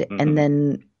 and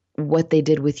then what they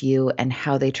did with you and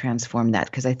how they transformed that.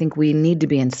 Because I think we need to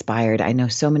be inspired. I know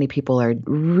so many people are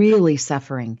really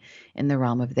suffering in the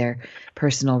realm of their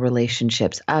personal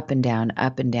relationships, up and down,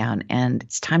 and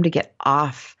it's time to get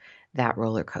off that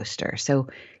roller coaster. So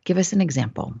give us an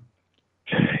example.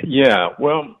 Yeah,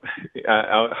 well,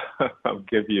 I'll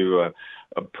give you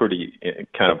a pretty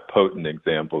kind of potent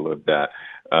example of that.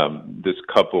 This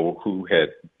couple who had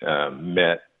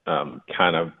met,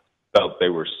 kind of felt they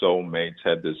were soulmates,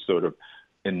 had this sort of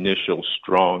initial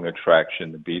strong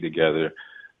attraction to be together.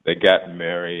 They got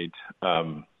married,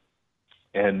 and,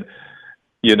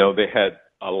 they had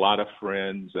a lot of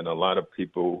friends and a lot of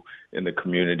people in the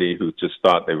community who just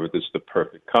thought they were just the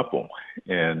perfect couple.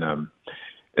 And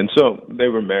so they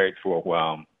were married for a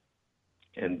while.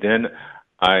 And then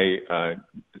I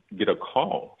get a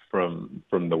call from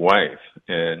the wife,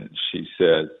 and she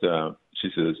says,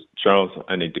 Charles,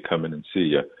 I need to come in and see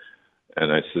you. And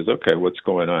I says, okay, what's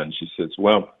going on? She says,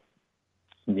 well,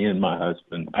 me and my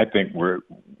husband, I think we're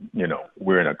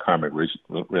in a karmic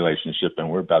relationship, and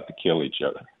we're about to kill each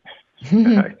other.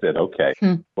 I said, okay,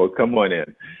 well, come on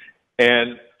in.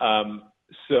 And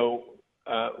so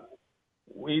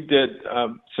we did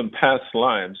some past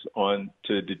lives on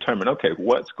to determine, okay,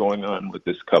 what's going on with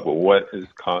this couple? What is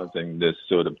causing this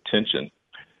sort of tension?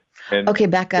 And okay,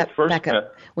 back up.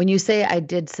 When you say I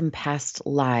did some past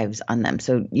lives on them,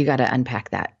 so you got to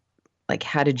unpack that. Like,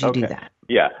 how did you do that?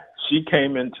 Yeah, she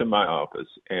came into my office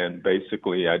and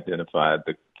basically identified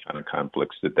the kind of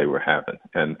conflicts that they were having.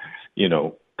 And,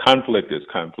 conflict is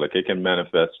conflict. It can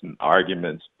manifest in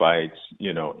arguments, fights,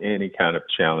 any kind of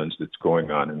challenge that's going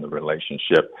on in the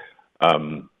relationship.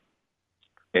 And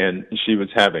she was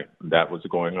having, that was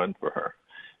going on for her.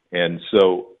 And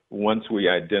so once we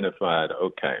identified,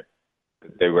 okay,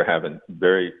 they were having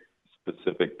very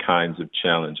specific kinds of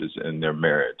challenges in their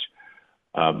marriage,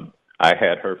 I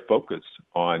had her focus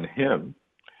on him.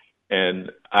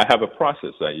 And I have a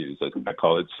process I use. I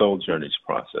call it Soul Journeys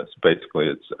process. Basically,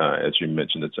 it's, as you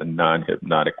mentioned, it's a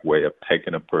non-hypnotic way of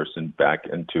taking a person back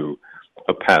into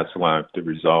a past life to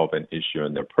resolve an issue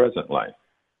in their present life.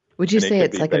 Would you say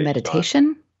it's like a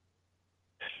meditation?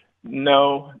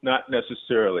 No, not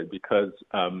necessarily, because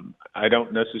I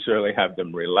don't necessarily have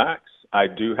them relax. I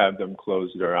do have them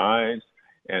close their eyes,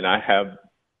 and I have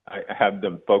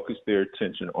them focus their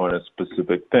attention on a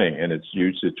specific thing, and it's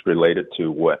related to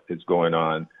what is going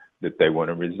on that they want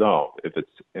to resolve. If it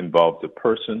involves a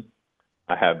person,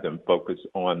 I have them focus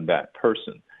on that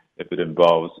person. If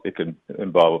it can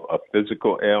involve a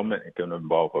physical ailment, it can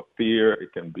involve a fear,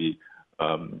 it can be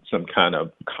some kind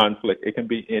of conflict, it can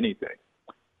be anything.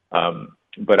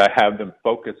 But I have them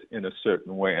focus in a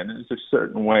certain way, and there's a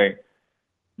certain way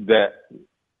that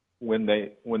when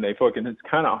they focus, it's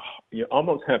kind of, you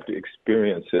almost have to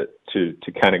experience it to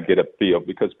kind of get a feel,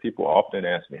 because people often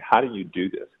ask me, how do you do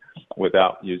this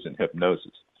without using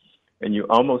hypnosis? And you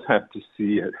almost have to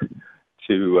see it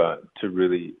to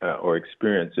really, or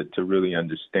experience it to really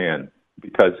understand,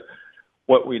 because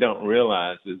what we don't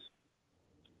realize is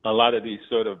a lot of these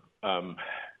sort of,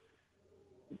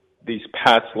 these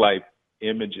past life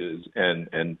images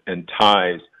and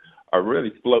ties are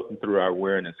really floating through our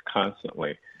awareness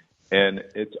constantly. And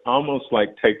it's almost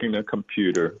like taking a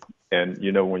computer and,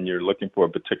 when you're looking for a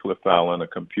particular file on a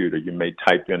computer, you may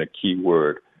type in a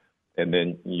keyword and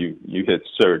then you hit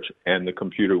search, and the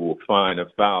computer will find a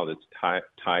file that's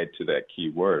tied to that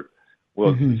keyword.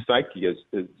 Well, the psyche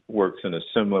works in a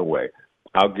similar way.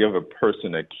 I'll give a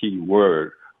person a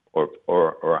keyword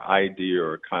or idea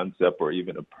or concept or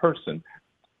even a person,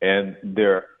 and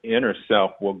their inner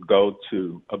self will go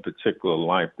to a particular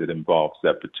life that involves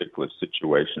that particular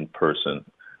situation, person,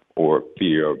 for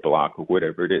fear or block or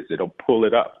whatever it is. It'll pull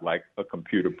it up like a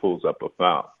computer pulls up a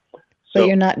file. But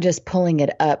you're not just pulling it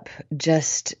up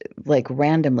just like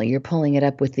randomly. You're pulling it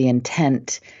up with the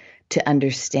intent to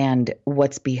understand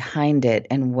what's behind it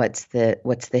and what's the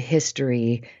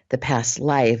history, the past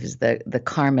lives, the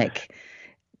karmic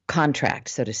contract,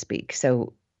 so to speak.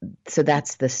 So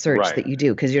that's the search that you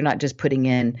do, because you're not just putting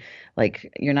in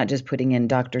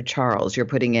Dr. Charles. You're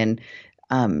putting in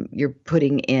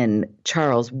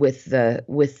Charles with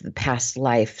the past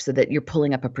life, so that you're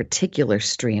pulling up a particular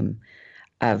stream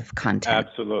of content.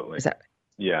 Absolutely. Is that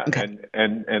yeah? Okay.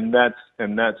 And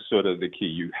that's sort of the key.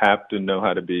 You have to know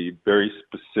how to be very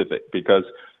specific, because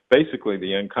basically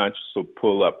the unconscious will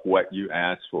pull up what you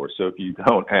ask for. So if you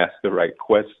don't ask the right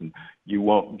question, you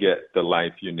won't get the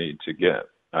life you need to get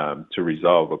to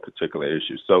resolve a particular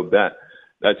issue. So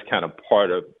that's kind of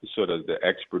part of sort of the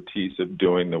expertise of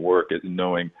doing the work, is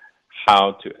knowing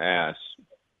how to ask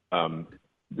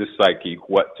the psyche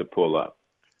what to pull up.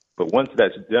 But once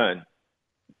that's done,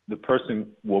 the person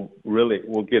will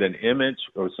get an image,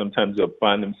 or sometimes they'll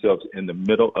find themselves in the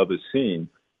middle of a scene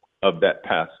of that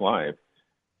past life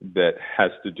that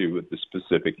has to do with the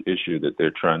specific issue that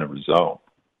they're trying to resolve.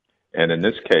 And in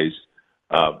this case,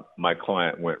 my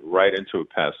client went right into a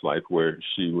past life where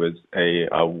she was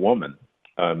a woman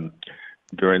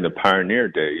during the pioneer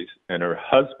days, and her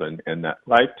husband in that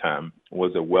lifetime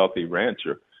was a wealthy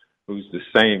rancher who's the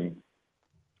same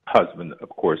husband, of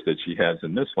course, that she has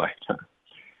in this lifetime.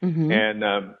 Mm-hmm. And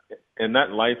in that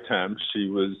lifetime, she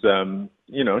was,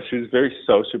 she was very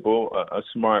sociable, a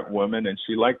smart woman, and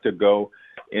she liked to go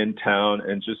in town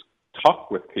and just talk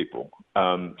with people.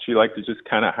 She liked to just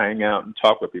kind of hang out and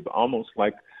talk with people, almost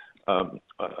like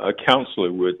a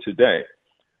counselor would today.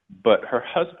 But her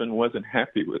husband wasn't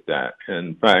happy with that.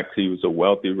 In fact, he was a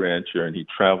wealthy rancher, and he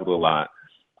traveled a lot.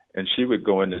 And she would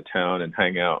go into town and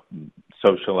hang out and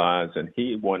socialize, and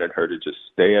he wanted her to just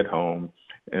stay at home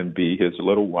and be his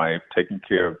little wife, taking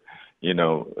care of,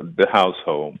 the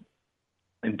household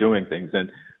and doing things.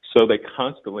 And so they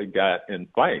constantly got in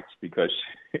fights, because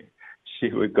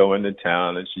she would go into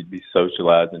town and she'd be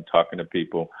socializing, talking to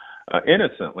people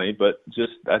innocently, but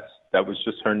just that was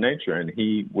just her nature. And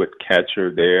he would catch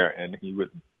her there, and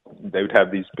they would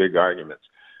have these big arguments.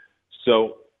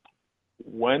 So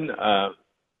one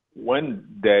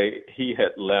day he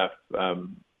had left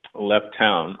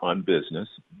town on business,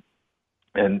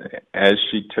 and as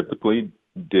she typically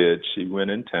did, she went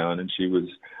in town and she was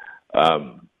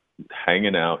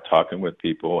hanging out, talking with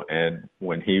people. And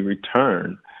when he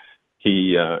returned,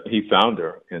 he found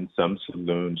her in some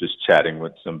saloon just chatting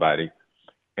with somebody,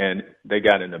 and they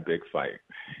got in a big fight.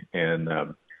 And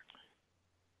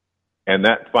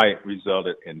that fight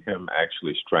resulted in him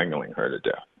actually strangling her to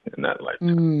death in that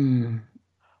lifetime.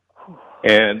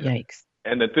 And yikes.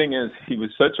 And the thing is, he was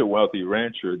such a wealthy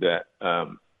rancher that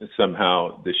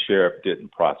somehow the sheriff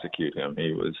didn't prosecute him.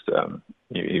 He was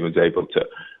able to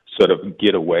sort of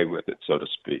get away with it, so to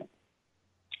speak.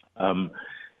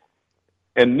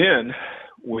 And then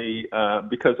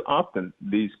because often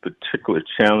these particular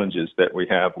challenges that we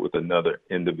have with another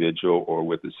individual or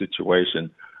with a situation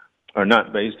are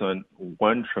not based on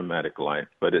one traumatic life,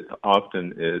 but it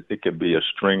could be a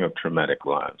string of traumatic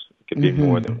lives. It could be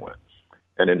more than one.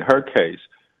 And in her case,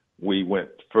 we went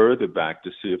further back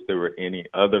to see if there were any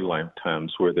other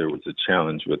lifetimes where there was a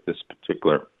challenge with this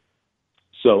particular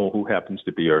soul, who happens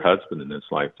to be her husband in this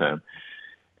lifetime.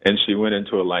 And she went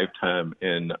into a lifetime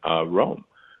in Rome,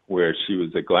 where she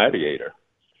was a gladiator.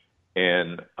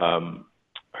 And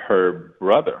her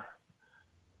brother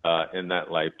in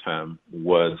that lifetime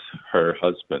was her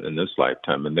husband in this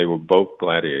lifetime. And they were both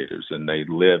gladiators, and they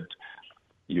lived,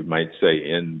 you might say,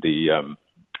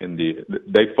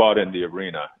 they fought in the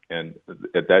arena, and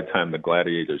at that time the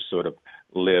gladiators sort of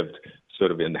lived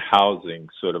sort of in housing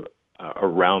sort of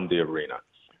around the arena.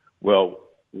 Well,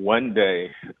 one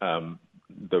day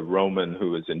the Roman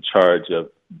who was in charge of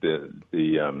the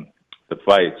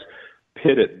fights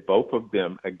pitted both of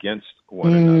them against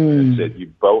one another and said, "You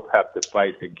both have to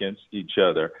fight against each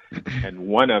other, and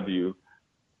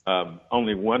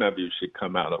only one of you should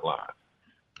come out alive."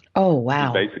 Oh, wow!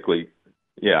 And basically,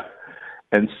 yeah.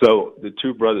 And so the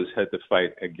two brothers had to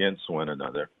fight against one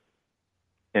another.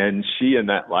 And she, in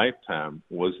that lifetime,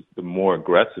 was the more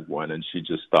aggressive one. And she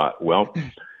just thought, well,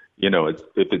 if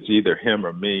it's either him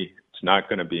or me, it's not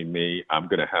going to be me. I'm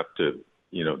going to have to,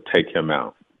 take him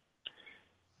out.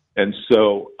 And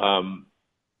so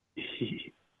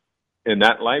in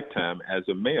that lifetime, as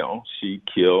a male, she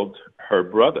killed her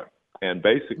brother and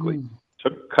basically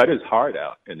cut his heart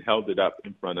out and held it up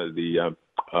in front of the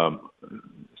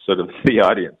sort of the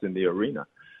audience in the arena.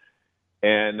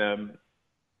 And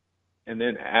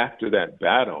then after that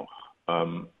battle,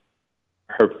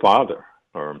 her father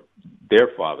or their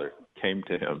father came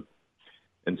to him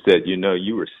and said,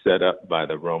 you were set up by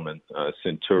the Roman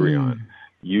centurion.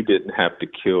 You didn't have to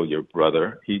kill your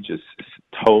brother. He just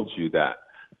told you that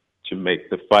to make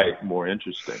the fight more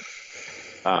interesting.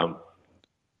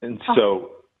 And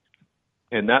so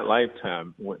in that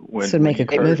lifetime, when so make a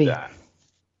great movie, that,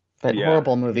 but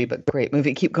horrible movie, but great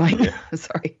movie. Keep going. Yeah.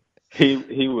 Sorry.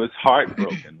 He was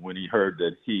heartbroken when he heard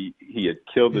that he had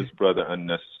killed his brother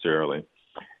unnecessarily.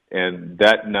 And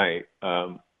that night,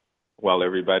 while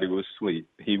everybody was asleep,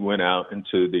 he went out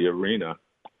into the arena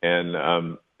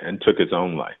and took his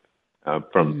own life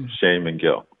from shame and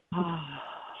guilt.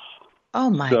 Oh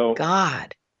my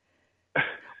God.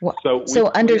 Well,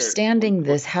 so understanding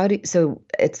this, so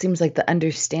it seems like the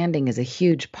understanding is a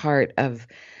huge part of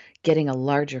getting a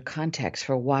larger context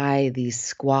for why these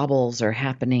squabbles are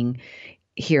happening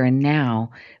here and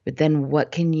now. But then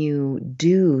what can you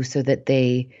do so that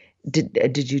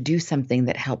did you do something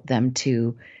that helped them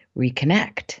to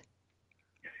reconnect?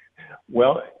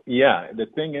 Well, yeah, the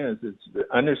thing is,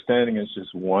 understanding is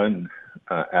just one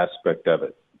aspect of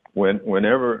it.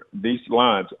 Whenever these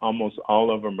lives, almost all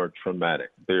of them are traumatic.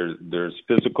 There's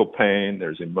physical pain,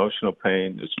 there's emotional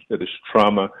pain, there's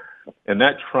trauma, and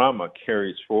that trauma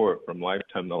carries forward from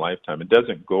lifetime to lifetime. It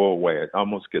doesn't go away. It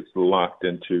almost gets locked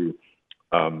into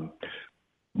our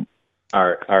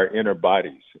inner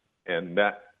bodies, and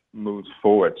that moves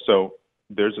forward. So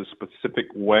there's a specific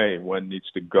way one needs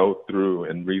to go through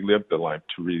and relive the life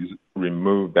to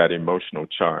remove that emotional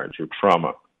charge or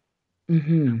trauma.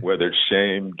 Whether it's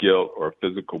shame, guilt, or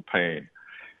physical pain.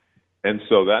 And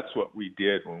so that's what we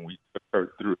did when we took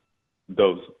her through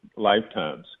those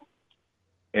lifetimes.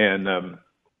 And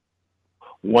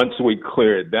once we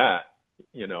cleared that,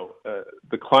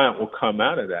 the client will come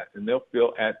out of that and they'll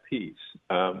feel at peace.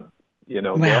 They'll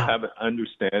have an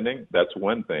understanding. That's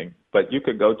one thing. But you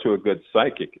could go to a good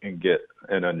psychic and get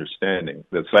an understanding.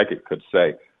 The psychic could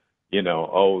say,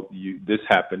 this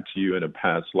happened to you in a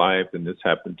past life, and this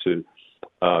happened to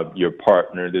your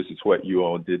partner. This is what you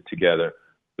all did together.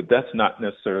 But that's not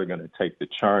necessarily going to take the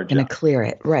charge. Going to clear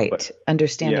it, right? But,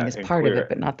 understanding is part of it,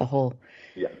 but not the whole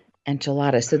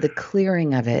enchilada. So the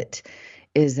clearing of it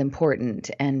is important.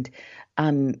 And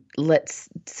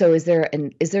is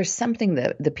there something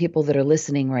that the people that are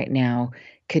listening right now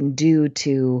can do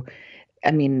to,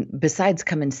 besides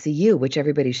come and see you, which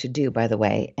everybody should do, by the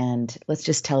way, and let's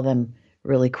just tell them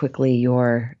really quickly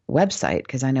your website,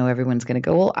 because I know everyone's going to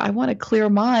go, well, I want to clear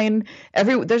mine.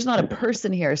 There's not a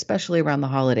person here, especially around the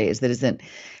holidays, that isn't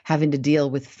having to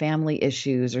deal with family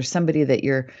issues or somebody that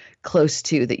you're close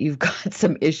to that you've got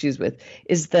some issues with.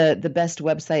 Is the best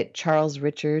website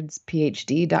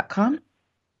charlesrichardsphd.com?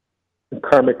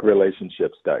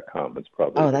 KarmicRelationships.com is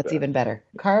probably that's best. Even better.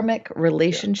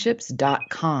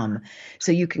 KarmicRelationships.com.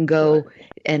 So you can go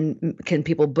and can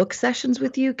people book sessions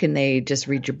with you? Can they just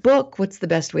read your book? What's the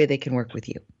best way they can work with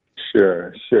you?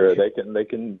 Sure. They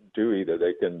can do either.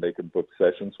 They can book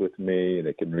sessions with me.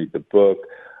 They can read the book,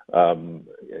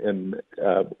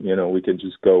 we can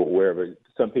just go wherever.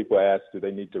 Some people ask, do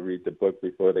they need to read the book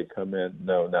before they come in?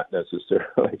 No, not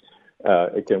necessarily.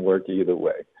 It can work either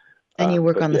way. And you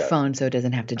work on the phone, so it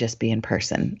doesn't have to just be in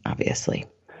person, obviously.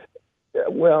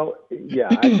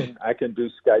 I can do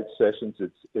Skype sessions.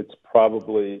 It's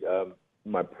probably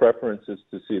my preference is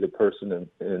to see the person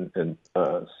in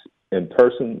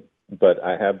person, but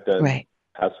I have done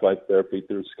past life therapy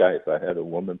through Skype. I had a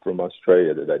woman from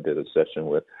Australia that I did a session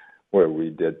with, where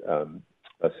we did a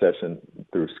session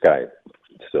through Skype.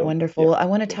 So wonderful. Well, I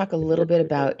want to talk a little bit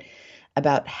about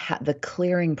the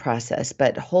clearing process,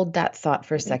 but hold that thought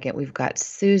for a second. We've got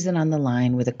Susan on the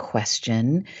line with a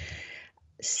question.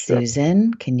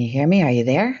 Susan, Can you hear me? Are you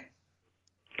there?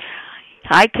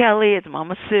 Hi, Kelly. It's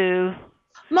Mama Sue.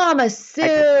 Mama Sue.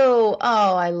 Oh,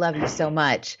 I love you so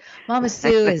much. Mama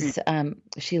Sue is,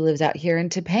 she lives out here in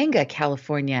Topanga,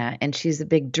 California, and she's a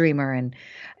big dreamer, and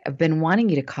I've been wanting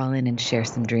you to call in and share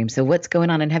some dreams. So what's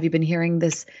going on? And have you been hearing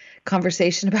this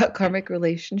conversation about karmic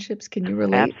relationships? Can you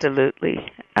relate?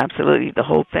 Absolutely. The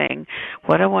whole thing.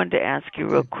 What I wanted to ask you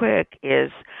real quick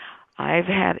is I've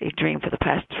had a dream for the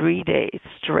past 3 days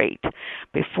straight.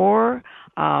 Before,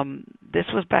 this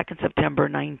was back in September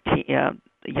 19th,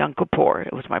 Yom Kippur.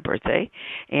 It was my birthday,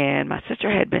 and my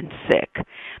sister had been sick,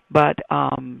 but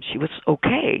she was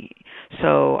okay.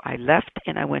 So I left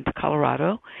and I went to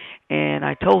Colorado, and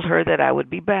I told her that I would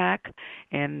be back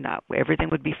and everything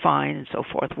would be fine and so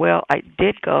forth. Well, I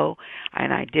did go,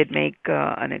 and I did make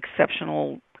an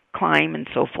exceptional climb and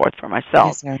so forth for myself.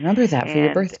 Yes, I remember that for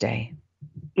your birthday.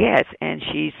 Yes, and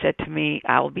she said to me,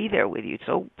 "I'll be there with you,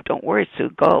 so don't worry, Sue.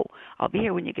 Go. I'll be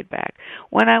here when you get back."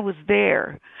 When I was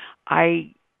there,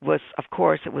 I was, of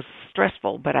course, it was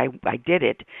stressful, but I did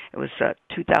it. It was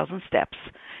 2,000 steps,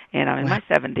 and I'm in my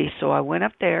 70s, so I went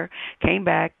up there, came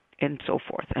back, and so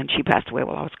forth. And she passed away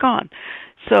while I was gone.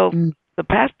 So the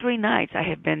past 3 nights, I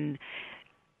have been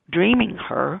dreaming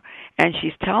her, and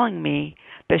she's telling me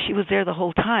that she was there the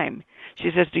whole time.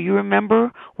 She says, "Do you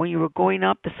remember when you were going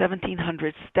up the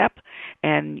 1,700th step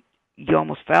and you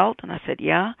almost fell?" And I said,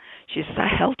 "Yeah." She says, "I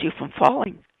held you from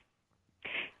falling."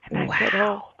 And I said,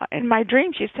 "Oh," in my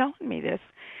dream she's telling me this.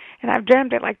 And I've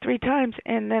dreamt it like 3 times.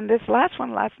 And then this last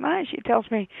one last night, she tells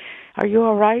me, "Are you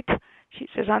all right?" She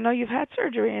says, "I know you've had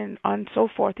surgery and on so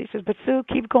forth." He says, "But Sue,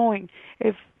 keep going.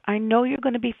 If I know you're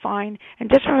going to be fine. And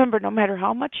just remember, no matter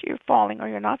how much you're falling or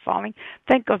you're not falling,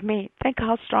 think of me. Think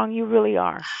how strong you really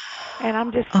are." And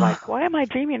I'm just like, why am I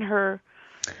dreaming her,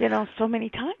 so many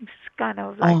times? Kind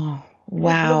of like,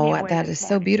 wow, that is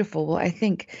so beautiful. Well, I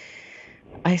think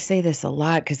I say this a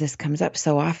lot because this comes up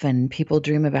so often. People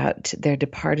dream about their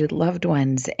departed loved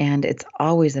ones, and it's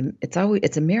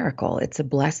a miracle. It's a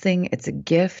blessing. It's a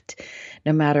gift,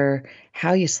 no matter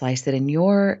how you slice it. In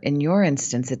your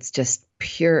instance, it's just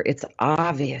pure. It's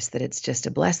obvious that it's just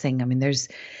a blessing. I mean,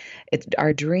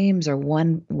 our dreams are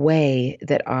one way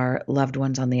that our loved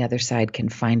ones on the other side can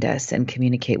find us and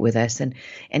communicate with us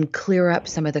and clear up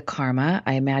some of the karma.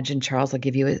 I imagine, Charles, I'll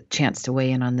give you a chance to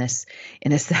weigh in on this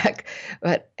in a sec.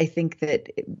 But I think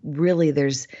that really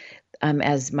there's,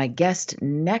 as my guest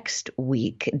next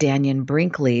week, Dannion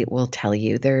Brinkley, will tell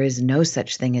you, there is no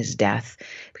such thing as death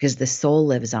because the soul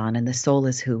lives on, and the soul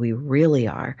is who we really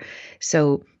are.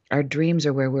 So our dreams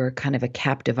are where we're kind of a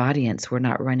captive audience. We're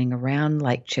not running around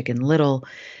like Chicken Little.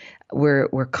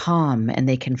 We're calm, and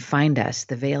they can find us.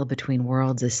 The veil between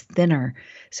worlds is thinner,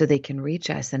 so they can reach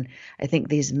us. And I think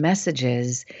these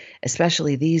messages,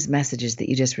 especially these messages that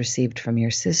you just received from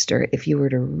your sister, if you were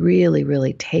to really,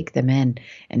 really take them in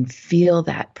and feel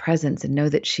that presence and know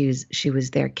that she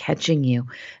was there catching you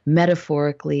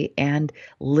metaphorically and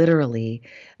literally,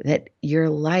 that your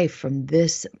life from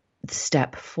this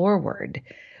step forward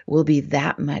will be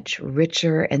that much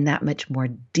richer and that much more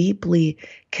deeply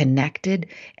connected,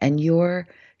 and your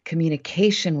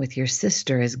communication with your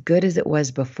sister, as good as it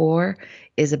was before,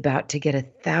 is about to get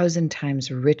 1,000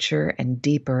 times richer and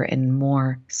deeper and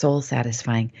more soul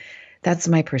satisfying. That's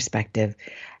my perspective.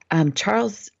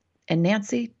 Charles and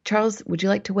Nancy. Charles, would you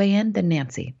like to weigh in? Then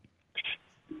Nancy.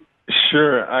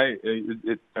 Sure.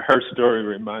 Her story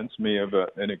reminds me of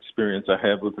an experience I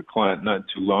had with a client not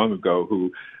too long ago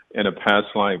who, in a past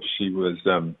life, she was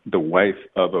the wife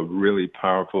of a really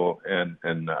powerful and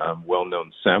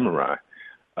well-known samurai,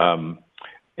 and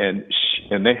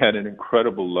they had an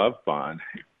incredible love bond.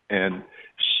 And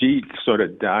she sort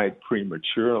of died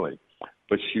prematurely,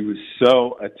 but she was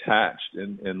so attached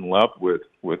and in love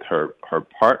with her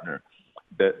partner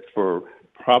that for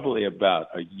probably about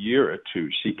a year or 2,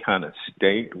 she kind of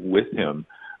stayed with him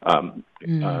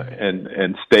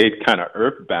and stayed kind of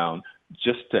earthbound,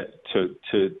 just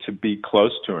to be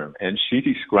close to him. And she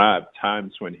described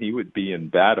times when he would be in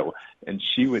battle and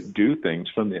she would do things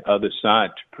from the other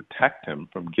side to protect him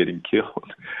from getting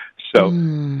killed. So,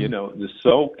 the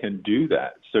soul can do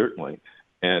that, certainly.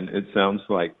 And it sounds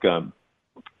like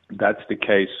that's the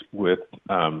case with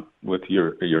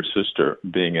your sister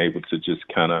being able to just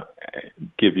kind of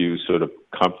give you sort of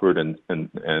comfort and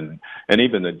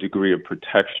even a degree of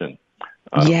protection.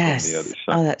 Yes. From the other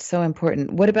side. Oh, that's so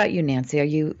important. What about you, Nancy? Are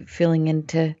you feeling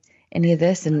into any of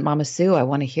this? And Mama Sue, I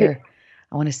want to hear.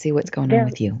 I want to see what's going on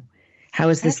with you. How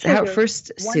is this?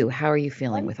 Sue, how are you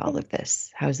feeling with all of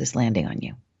this? How is this landing on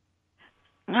you?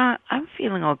 I'm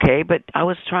feeling okay, but I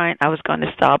was going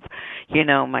to stop,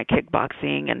 my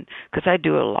kickboxing, and because I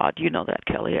do it a lot, you know that,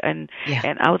 Kelly, and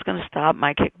I was going to stop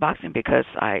my kickboxing because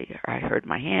I hurt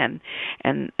my hand,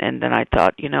 and then I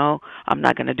thought, I'm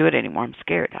not going to do it anymore. I'm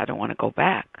scared. I don't want to go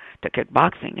back to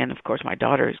kickboxing, and of course my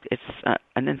daughter is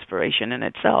an inspiration in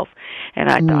itself, and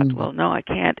I thought, well, no, I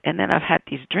can't. And then I've had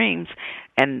these dreams,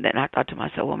 and then I thought to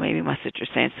myself, well, maybe my sister's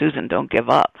saying, Susan, don't give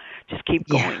up. Just keep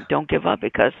going. Don't give up,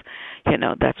 because,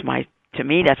 that's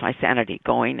my sanity,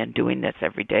 going and doing this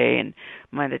every day and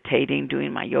meditating,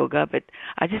 doing my yoga. But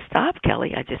I just stopped,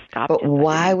 Kelly. I just stopped. But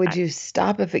why would you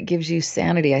stop if it gives you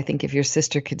sanity? I think if your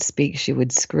sister could speak, she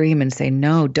would scream and say,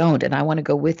 no, don't. And I want to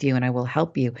go with you and I will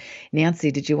help you.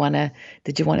 Nancy, did you want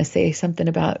to say something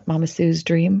about Mama Sue's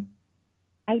dream?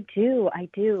 I do.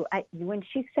 When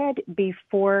she said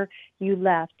before you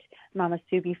left, Mama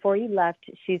Sue, before you left,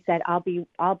 she said, I'll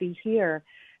be here.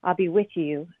 I'll be with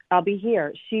you. I'll be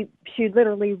here. She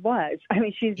literally was. I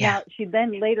mean, she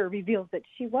then later reveals that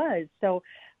she was. So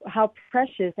how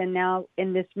precious. And now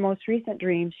in this most recent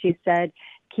dream, she said,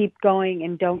 keep going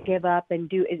and don't give up and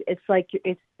do. It's like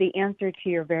it's the answer to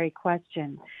your very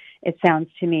question. It sounds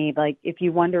to me like if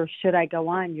you wonder, should I go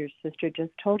on? Your sister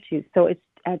just told you. So it's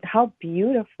how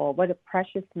beautiful. What a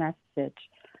precious message.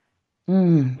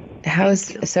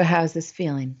 How's this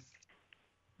feeling,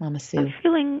 Mama Sue?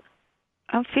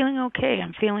 I'm feeling okay.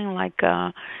 I'm feeling like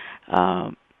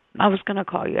I was going to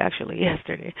call you actually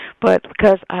yesterday, but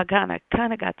because I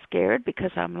kind of got scared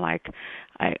because I'm like,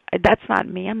 that's not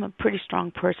me. I'm a pretty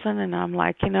strong person, and I'm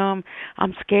like, I'm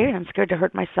scared. I'm scared to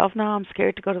hurt myself now. I'm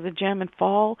scared to go to the gym and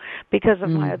fall because of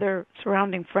my other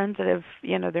surrounding friends that have,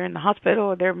 they're in the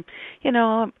hospital or they're,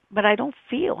 but I don't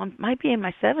feel. I might be in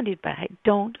my 70s, but I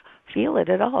don't feel it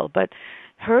at all. But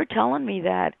her telling me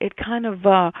that, it kind of,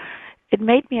 it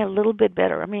made me a little bit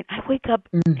better. I mean, I wake up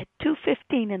at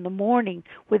 2:15 in the morning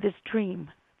with this dream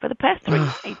for the past 3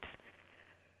 nights.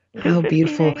 How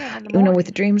beautiful.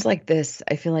 With dreams like this,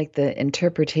 I feel like the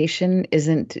interpretation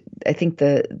isn't, I think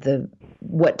the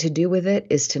what to do with it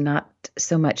is to not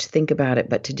so much think about it,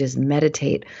 but to just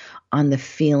meditate on the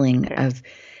feeling of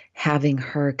having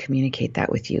her communicate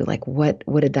that with you. Like, what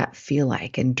did that feel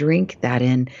like? And drink that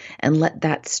in and let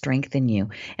that strengthen you.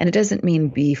 And it doesn't mean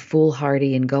be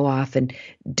foolhardy and go off and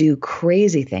do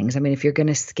crazy things. I mean, if you're going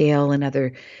to scale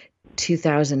another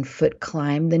 2,000-foot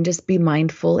climb, then just be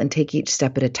mindful and take each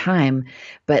step at a time,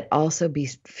 but also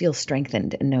feel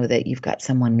strengthened and know that you've got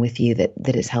someone with you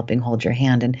that is helping hold your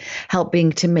hand and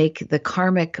helping to make the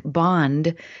karmic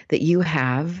bond that you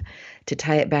have, to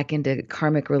tie it back into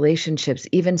karmic relationships,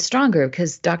 even stronger.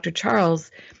 Because Dr.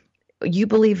 Charles, you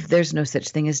believe there's no such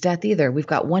thing as death either. We've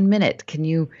got 1 minute. Can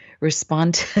you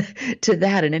respond to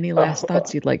that and any last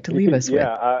thoughts you'd like to leave us with?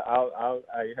 Yeah, I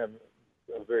have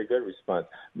a very good response.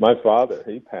 My father,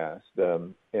 he passed,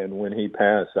 and when he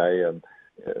passed, a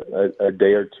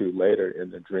day or two later in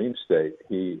the dream state,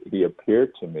 he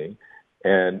appeared to me,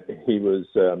 and he was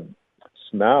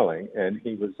smiling, and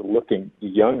he was looking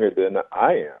younger than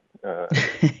I am.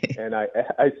 And I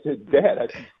said,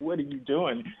 Dad, what are you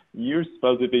doing? You're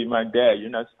supposed to be my dad.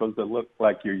 You're not supposed to look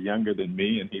like you're younger than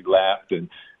me. And he laughed and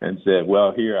said,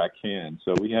 well, here I can.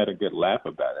 So we had a good laugh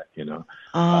about it,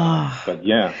 but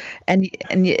yeah. And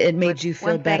it made you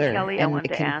feel better. Kelly, I wanted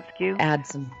to ask you. Add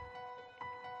some.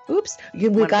 Oops,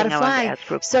 we got to fly.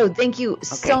 So thank you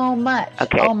so much.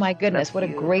 Okay. Oh, my goodness. What a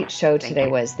great show today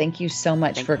was. Thank you so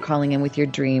much for calling in with your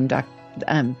dream,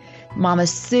 Mama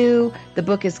Sue. The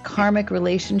book is Karmic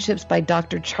Relationships by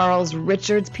Dr. Charles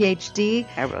Richards, PhD.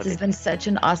 This has been such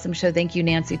an awesome show. Thank you,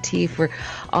 Nancy T., for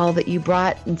all that you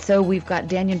brought. And so we've got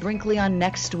Daniel Brinkley on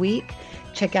next week.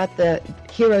 Check out the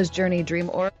Hero's Journey Dream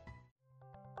Oracle.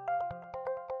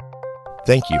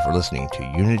 Thank you for listening to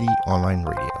Unity Online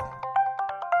Radio,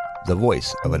 the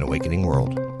voice of an awakening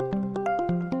world.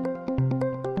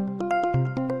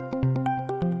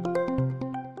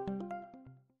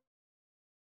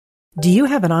 Do you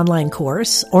have an online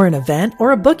course or an event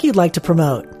or a book you'd like to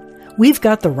promote? We've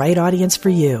got the right audience for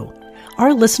you.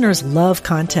 Our listeners love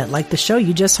content like the show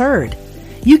you just heard.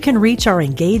 You can reach our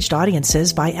engaged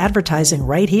audiences by advertising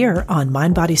right here on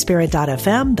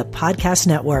mindbodyspirit.fm, the podcast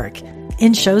network,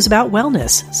 in shows about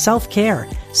wellness, self-care,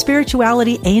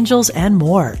 spirituality, angels, and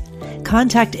more.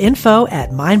 Contact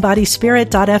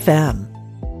info@mindbodyspirit.fm.